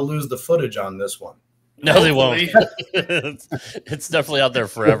don't think they'll lose the footage on this one. No, they won't. It's definitely out there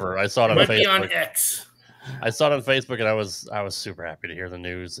forever. I saw it on Facebook. Be on X. I saw it on Facebook, and I was super happy to hear the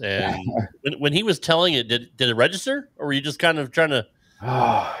news. And when he was telling it, did it register, or were you just kind of trying to?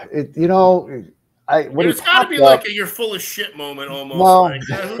 It's got to be like a "you're full of shit" moment almost. Well, like,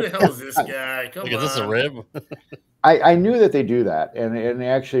 who the hell is this guy? Come on. Is this a rib? I knew that they do that, and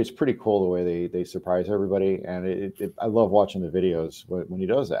actually, it's pretty cool the way they surprise everybody. And I love watching the videos when he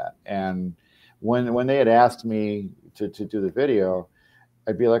does that. And when they had asked me to do the video,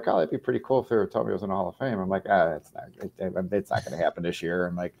 I'd be like, oh, that'd be pretty cool if they were telling me I was in the Hall of Fame. I'm like, it's not going to happen this year.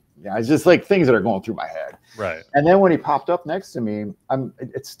 I'm like, it's just like things that are going through my head. Right. And then when he popped up next to me,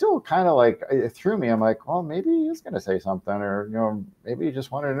 it's still kind of like, it threw me. I'm like, well, maybe he's going to say something, or, maybe he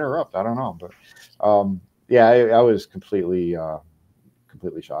just wanted to interrupt. I don't know. But I was completely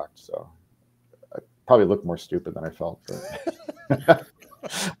shocked. So I probably looked more stupid than I felt,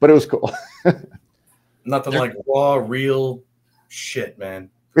 but it was cool. Nothing like raw, real shit, man.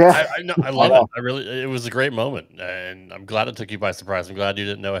 Yeah, I know. I love it. It was a great moment, and I'm glad it took you by surprise. I'm glad you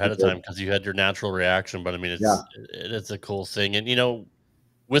didn't know ahead of time, because you had your natural reaction. But I mean, it's a cool thing, and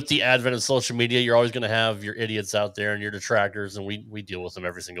with the advent of social media, you're always going to have your idiots out there and your detractors, and we deal with them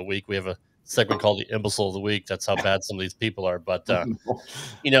every single week. We have a segment called the Imbecile of the Week. That's how bad some of these people are. But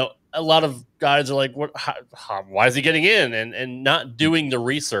a lot of guys are like, "What? Why is he getting in?" and not doing the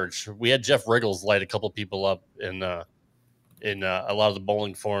research. We had Jeff Riggles light a couple people up in a lot of the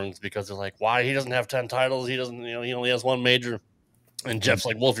bowling forums, because they're like, why he doesn't have 10 titles? He doesn't, he only has 1 major. And Jeff's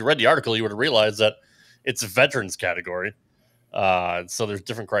like, well, if you read the article, you would have realized that it's a veterans category. So there's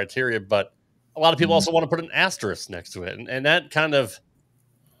different criteria, but a lot of people also want to put an asterisk next to it. And that kind of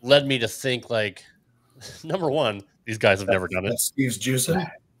led me to think, like, number one, these guys have never done it. Steve's juicing.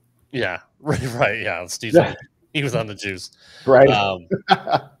 Yeah, right. Yeah, Steve's he was on the juice. Right.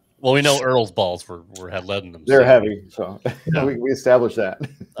 Well, we know Earl's balls had lead in them. They're heavy, so yeah. we established that.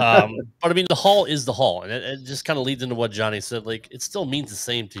 But I mean, the Hall is the Hall, and it just kind of leads into what Johnny said. Like, it still means the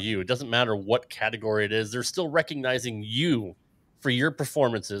same to you. It doesn't matter what category it is. They're still recognizing you for your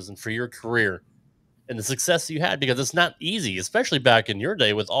performances and for your career and the success you had, because it's not easy, especially back in your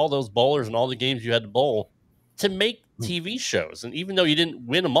day with all those bowlers and all the games you had to bowl, to make TV shows. And even though you didn't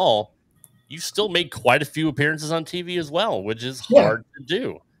win them all, you still made quite a few appearances on TV as well, which is hard to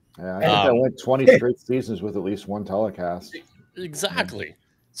do. Yeah, I think I went 20 straight seasons with at least one telecast. Exactly.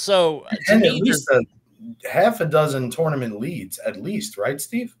 So, and at least half a dozen tournament leads, at least, right,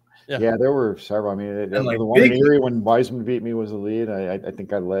 Steve? Yeah, there were several. I mean, like the one in Erie when Wiseman beat me was the lead. I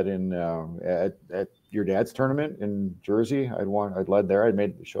think I led in at your dad's tournament in Jersey. I'd led there. I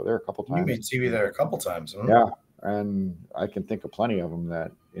made the show there a couple times. You made TV there a couple times. Huh? Yeah, and I can think of plenty of them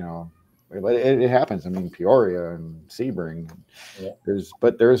that it happens. I mean, Peoria and Sebring. Yeah.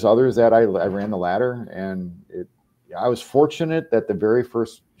 There's others that I ran the ladder, and I was fortunate that the very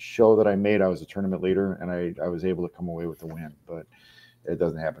first show that I made, I was a tournament leader, and I was able to come away with the win. But it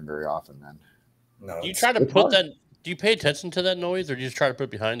doesn't happen very often. Then, no. Do you try to put that? Do you pay attention to that noise, or do you just try to put it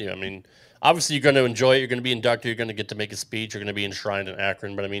behind you? I mean, obviously you're going to enjoy it. You're going to be inducted. You're going to get to make a speech. You're going to be enshrined in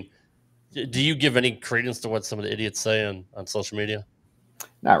Akron. But I mean, do you give any credence to what some of the idiots say on social media?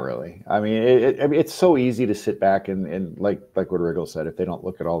 Not really. I mean, it's so easy to sit back and like what Riggle said, if they don't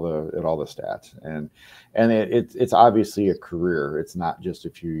look at all the stats, and it's obviously a career. It's not just a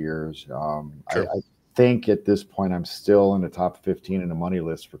few years. I think at this point I'm still in the top 15 in the money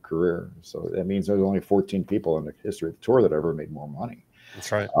list for career. So that means there's only 14 people in the history of the tour that ever made more money.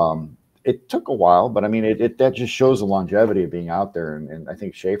 That's right. It took a while, but I mean, that just shows the longevity of being out there. And I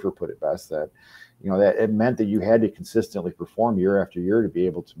think Schaefer put it best that, that it meant that you had to consistently perform year after year to be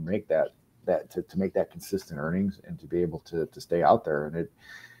able to make to make that consistent earnings and to be able to stay out there. And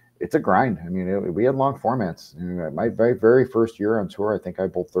it's a grind. I mean, we had long formats. My very first year on tour, I think I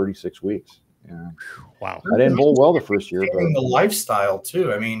bowled 36 weeks. Yeah. Wow. I didn't bowl well the first year, but the lifestyle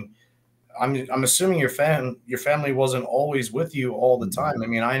too. I mean, I'm assuming your family wasn't always with you all the time. I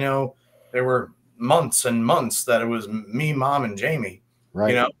mean, I know there were months and months that it was me, mom, and Jamie.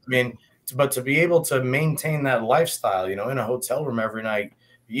 Right. I mean, but to be able to maintain that lifestyle, in a hotel room every night,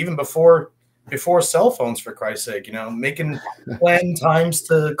 even before cell phones, for Christ's sake, making planned times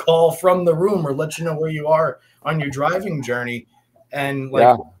to call from the room or let you know where you are on your driving journey, and like.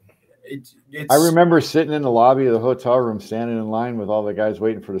 Yeah. It's, I remember sitting in the lobby of the hotel room, standing in line with all the guys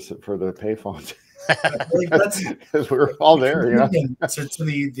waiting for the payphones. Because we were all there,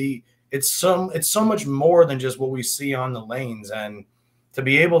 it's so much more than just what we see on the lanes, and to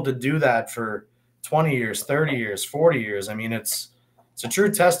be able to do that for 20 years, 30 years, 40 years. I mean, it's a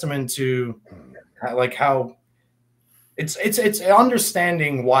true testament to how it's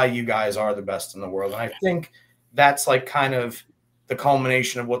understanding why you guys are the best in the world. And I think that's like kind of the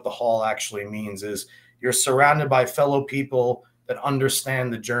culmination of what the Hall actually means is you're surrounded by fellow people that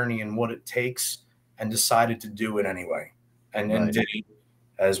understand the journey and what it takes and decided to do it anyway and did it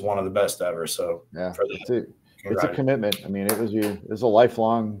as one of the best ever. So yeah, it's a commitment. I mean, it was a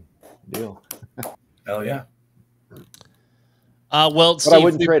lifelong deal. Hell yeah. Well, but Steve, I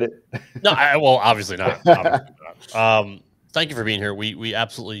wouldn't trade it. No, obviously not. Obviously not. Thank you for being here. We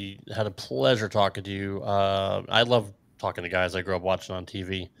absolutely had a pleasure talking to you. I love talking to guys I grew up watching on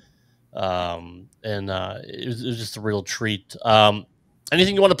TV. It was just a real treat.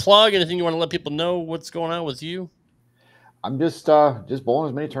 Anything you want to plug? Anything you want to let people know what's going on with you? I'm just bowling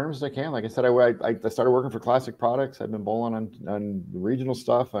as many tournaments as I can. Like I said, I started working for Classic Products. I've been bowling on regional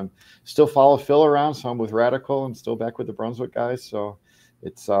stuff. I'm still follow Phil around, so I'm with Radical. I'm still back with the Brunswick guys. So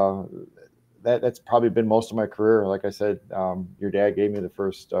it's that's probably been most of my career. Like I said, your dad gave me the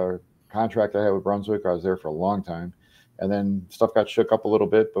first contract I had with Brunswick. I was there for a long time. And then stuff got shook up a little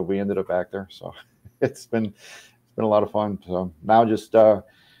bit, but we ended up back there. So it's been a lot of fun. So now just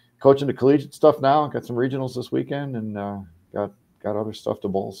coaching the collegiate stuff now. Got some regionals this weekend and got other stuff to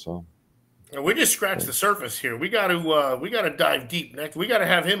bowl. So we just scratched the surface here. We got to dive deep next. We got to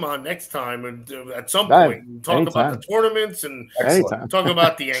have him on next time and at some point and talk about the tournaments and talk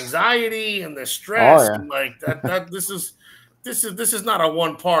about the anxiety and the stress and like that. This is not a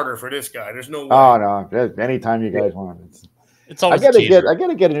one-parter for this guy. There's no way. Oh no! Anytime you guys want. It's always. I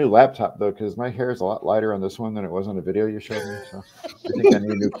gotta get a new laptop though, because my hair is a lot lighter on this one than it was on the video you showed me. So I think I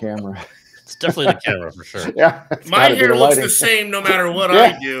need a new camera. It's definitely the camera for sure. Yeah, my hair looks the same no matter what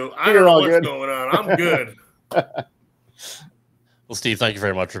I do. I don't know what's going on. I'm good. Well, Steve, thank you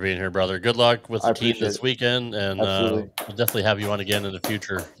very much for being here, brother. Good luck with the team this weekend, and we'll definitely have you on again in the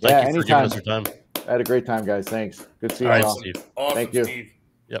future. Thank you for giving us your time. I had a great time, guys. Thanks. Good seeing you all. Steve. Awesome, Thank you. Steve.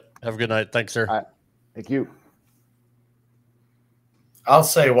 Yep. Have a good night. Thanks, sir. Thank you. I'll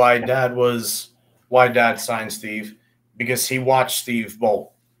say why Dad signed Steve, because he watched Steve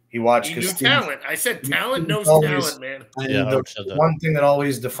bowl. He watched. He knew Steve, talent. I said talent knows always, talent, man. And Yeah, the one thing that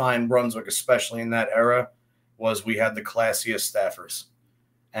always defined Brunswick, especially in that era, was we had the classiest staffers.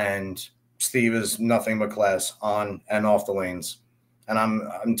 And Steve is nothing but class on and off the lanes. And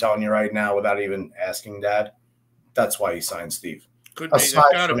I'm telling you right now, without even asking Dad, that's why he signed Steve. Could be. That's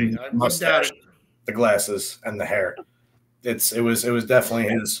gotta be. I wouldn't doubt it. The glasses and the hair. It was definitely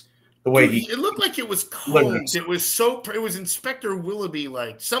his the way Dude, it looked like it was combed. It was Inspector Willoughby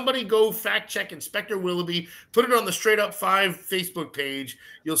like. Somebody go fact check Inspector Willoughby, put it on the Straight Up 5 Facebook page.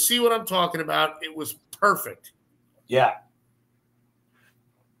 You'll see what I'm talking about. It was perfect. Yeah.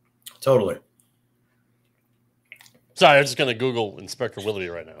 Totally. Sorry, I'm just going to Google Inspector Willoughby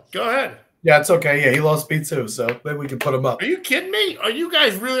right now. Go ahead. Yeah, it's okay. Yeah, he lost me too, so maybe we can put him up. Are you kidding me? Are you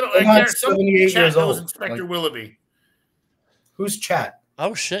guys really? I'm not Some 78 chat years knows old. Inspector Like- Willoughby. Who's chat?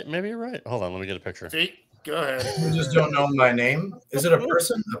 Oh, shit. Maybe you're right. Hold on. Let me get a picture. See? Go ahead. You just don't know my name. Is it a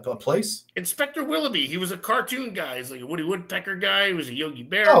person? A place? Inspector Willoughby. He was a cartoon guy. He's like a Woody Woodpecker guy. He was a Yogi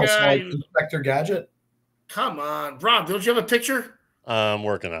Bear Oh, guy. so like Inspector Gadget. Come on, Rob. Don't you have a picture? I'm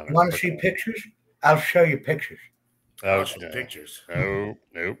working on it. You want to see pictures? I'll show you pictures. Oh, Some pictures. Oh,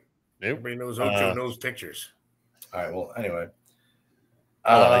 nope. Everybody knows Ocho knows pictures. All right. Well, anyway.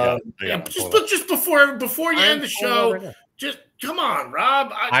 Just before you end the show, just come on,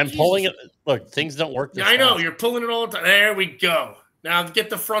 Rob. I'm pulling it. Look, things don't work. I know you're pulling it all the time. There we go. Now get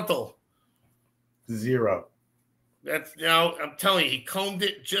the frontal. 0. That's I'm telling you, he combed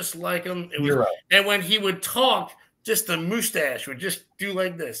it just like him. It was, 0. and when he would talk, just the mustache would just do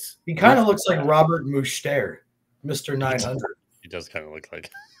like this. He kind of looks like Robert Muster, Mr. 900. He does kind of look like.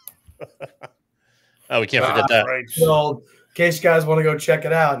 Oh, we can't forget that. Right. Well, in case you guys want to go check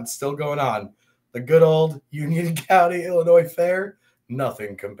it out, it's still going on. The good old Union County, Illinois Fair,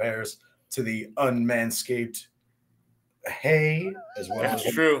 nothing compares to the unmanscaped hay as well.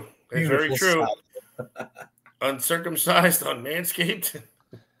 That's true. That's very true. Style. Uncircumcised, unmanscaped.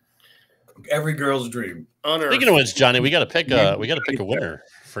 Every girl's dream. Speaking of which, Johnny, we got to pick a winner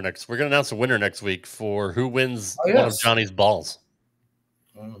for next. We're going to announce a winner next week for who wins one of Johnny's balls.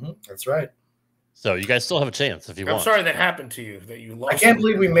 That's right. So you guys still have a chance if you want. I'm sorry that happened to you, that you lost. I can't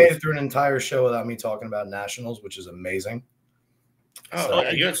believe we made it through an entire show without me talking about nationals, which is amazing. Oh, So-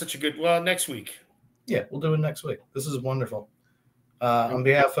 you had such a good. Well, next week. Yeah, we'll do it next week. This is wonderful. On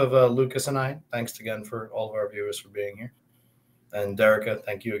behalf of Lucas and I, thanks again for all of our viewers for being here. And Derica,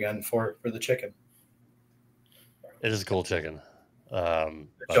 thank you again for the chicken. It is a cool chicken.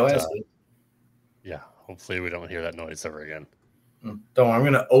 Joe asked it. Yeah, hopefully we don't hear that noise ever again. Don't worry, I'm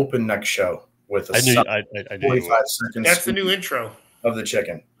going to open next show with a I knew 45 seconds. That's the new intro of the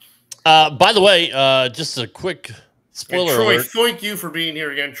chicken. By the way, just a quick spoiler Troy, alert. thank you for being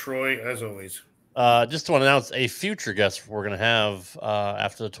here again, Troy, as always. Just to announce a future guest we're going to have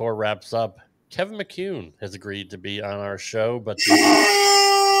after the tour wraps up. Kevin McCune has agreed to be on our show, but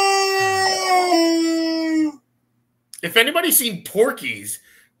if anybody's seen Porky's,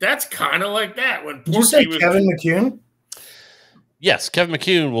 that's kind of like that. When Did you say Kevin McCune? Yes, Kevin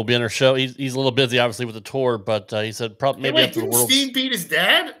McCune will be on our show. He's a little busy, obviously, with the tour, but he said probably maybe after the didn't World Steve beat his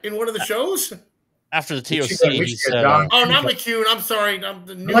dad in one of the shows? after the We TOC. should He get said, John. Oh, not McCune. I'm sorry. I'm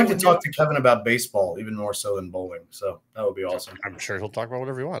the I'd new like to one. talk to Kevin about baseball, even more so than bowling. So that would be awesome. I'm sure he'll talk about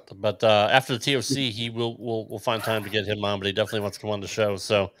whatever you want. But after the TOC, he we'll find time to get him on. But he definitely wants to come on the show.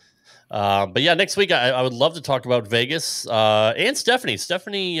 So, but yeah, next week I would love to talk about Vegas and Stephanie.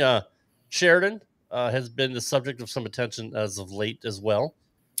 Stephanie Sheridan has been the subject of some attention as of late as well.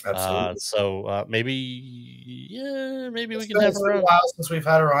 Absolutely. So maybe we can It's have been her a on. while since we've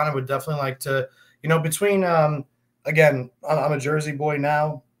had her on. I would definitely like to, between again, I'm a Jersey boy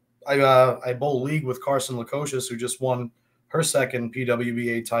now. I bowl league with Carson Lukosius, who just won her second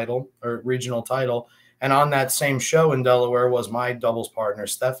PWBA title or regional title, and on that same show in Delaware was my doubles partner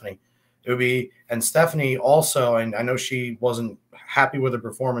Stephanie. It would be, and Stephanie also, and I know she wasn't happy with her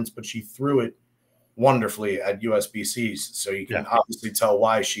performance, but she threw it wonderfully at USBCs, so you can obviously tell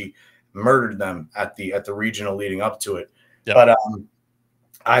why she murdered them at the regional leading up to it. Yep. But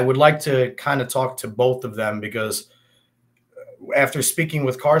I would like to kind of talk to both of them because after speaking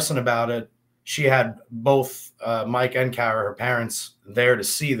with Carson about it, she had both Mike and Kara, her parents, there to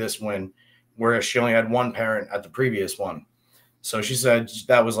see this win, whereas she only had one parent at the previous one. So she said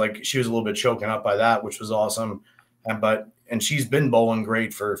that was like she was a little bit choken up by that, which was awesome. But and she's been bowling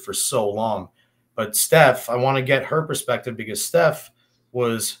great for so long. But Steph, I want to get her perspective because Steph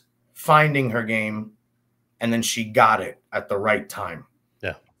was finding her game, and then she got it at the right time.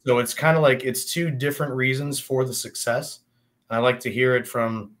 Yeah. So it's kind of like it's two different reasons for the success. And I like to hear it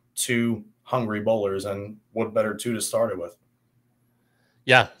from two hungry bowlers, and what better two to start it with?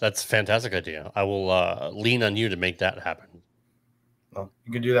 Yeah, that's a fantastic idea. I will lean on you to make that happen. Well,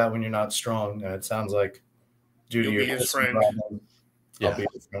 you can do that when you're not strong. And it sounds like due to He'll your be his hissing friend. problem, Yeah. I'll be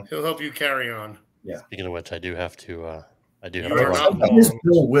his friend. He'll help you carry on. Yeah. Speaking of which, I do have to. I do have You to are run. not It is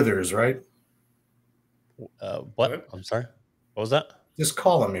Bill Withers, right? What? I'm sorry. What was that? Just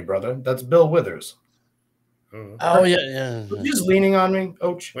calling me, brother. That's Bill Withers. Oh yeah. You're just leaning on me,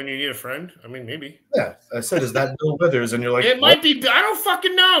 Ouch. When you need a friend? I mean, maybe. Yeah, I said, is that Bill Withers? And you're like, It might be. I don't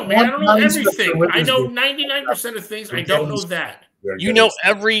fucking know, man. I don't know One everything. Withers I know would- 99% of things. I don't know that. You know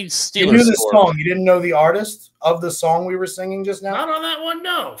every You Steelers knew the score. song. You didn't know the artist of the song we were singing just now? Not on that one.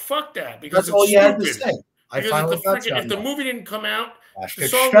 No, fuck that. Because That's it's all you had to stupid. say. I Because finally if the, got freaking, you if the on that. movie didn't come out, the It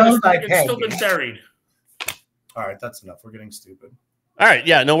song shows would have I still can. been buried. All right, that's enough. We're getting stupid. All right,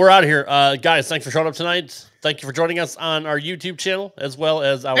 yeah, no, we're out of here, guys. Thanks for showing up tonight. Thank you for joining us on our YouTube channel as well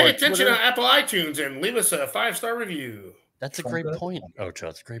as our Pay attention Twitter. to Apple iTunes and leave us a 5-star review. That's a great point, Ocho.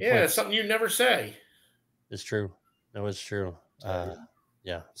 That's a great Yeah, point. it's something you never say. It's true. No, it's true.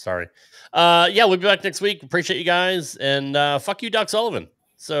 Yeah, sorry. Yeah, we'll be back next week. Appreciate you guys, and fuck you, Doc Sullivan.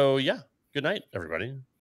 So yeah, good night, everybody.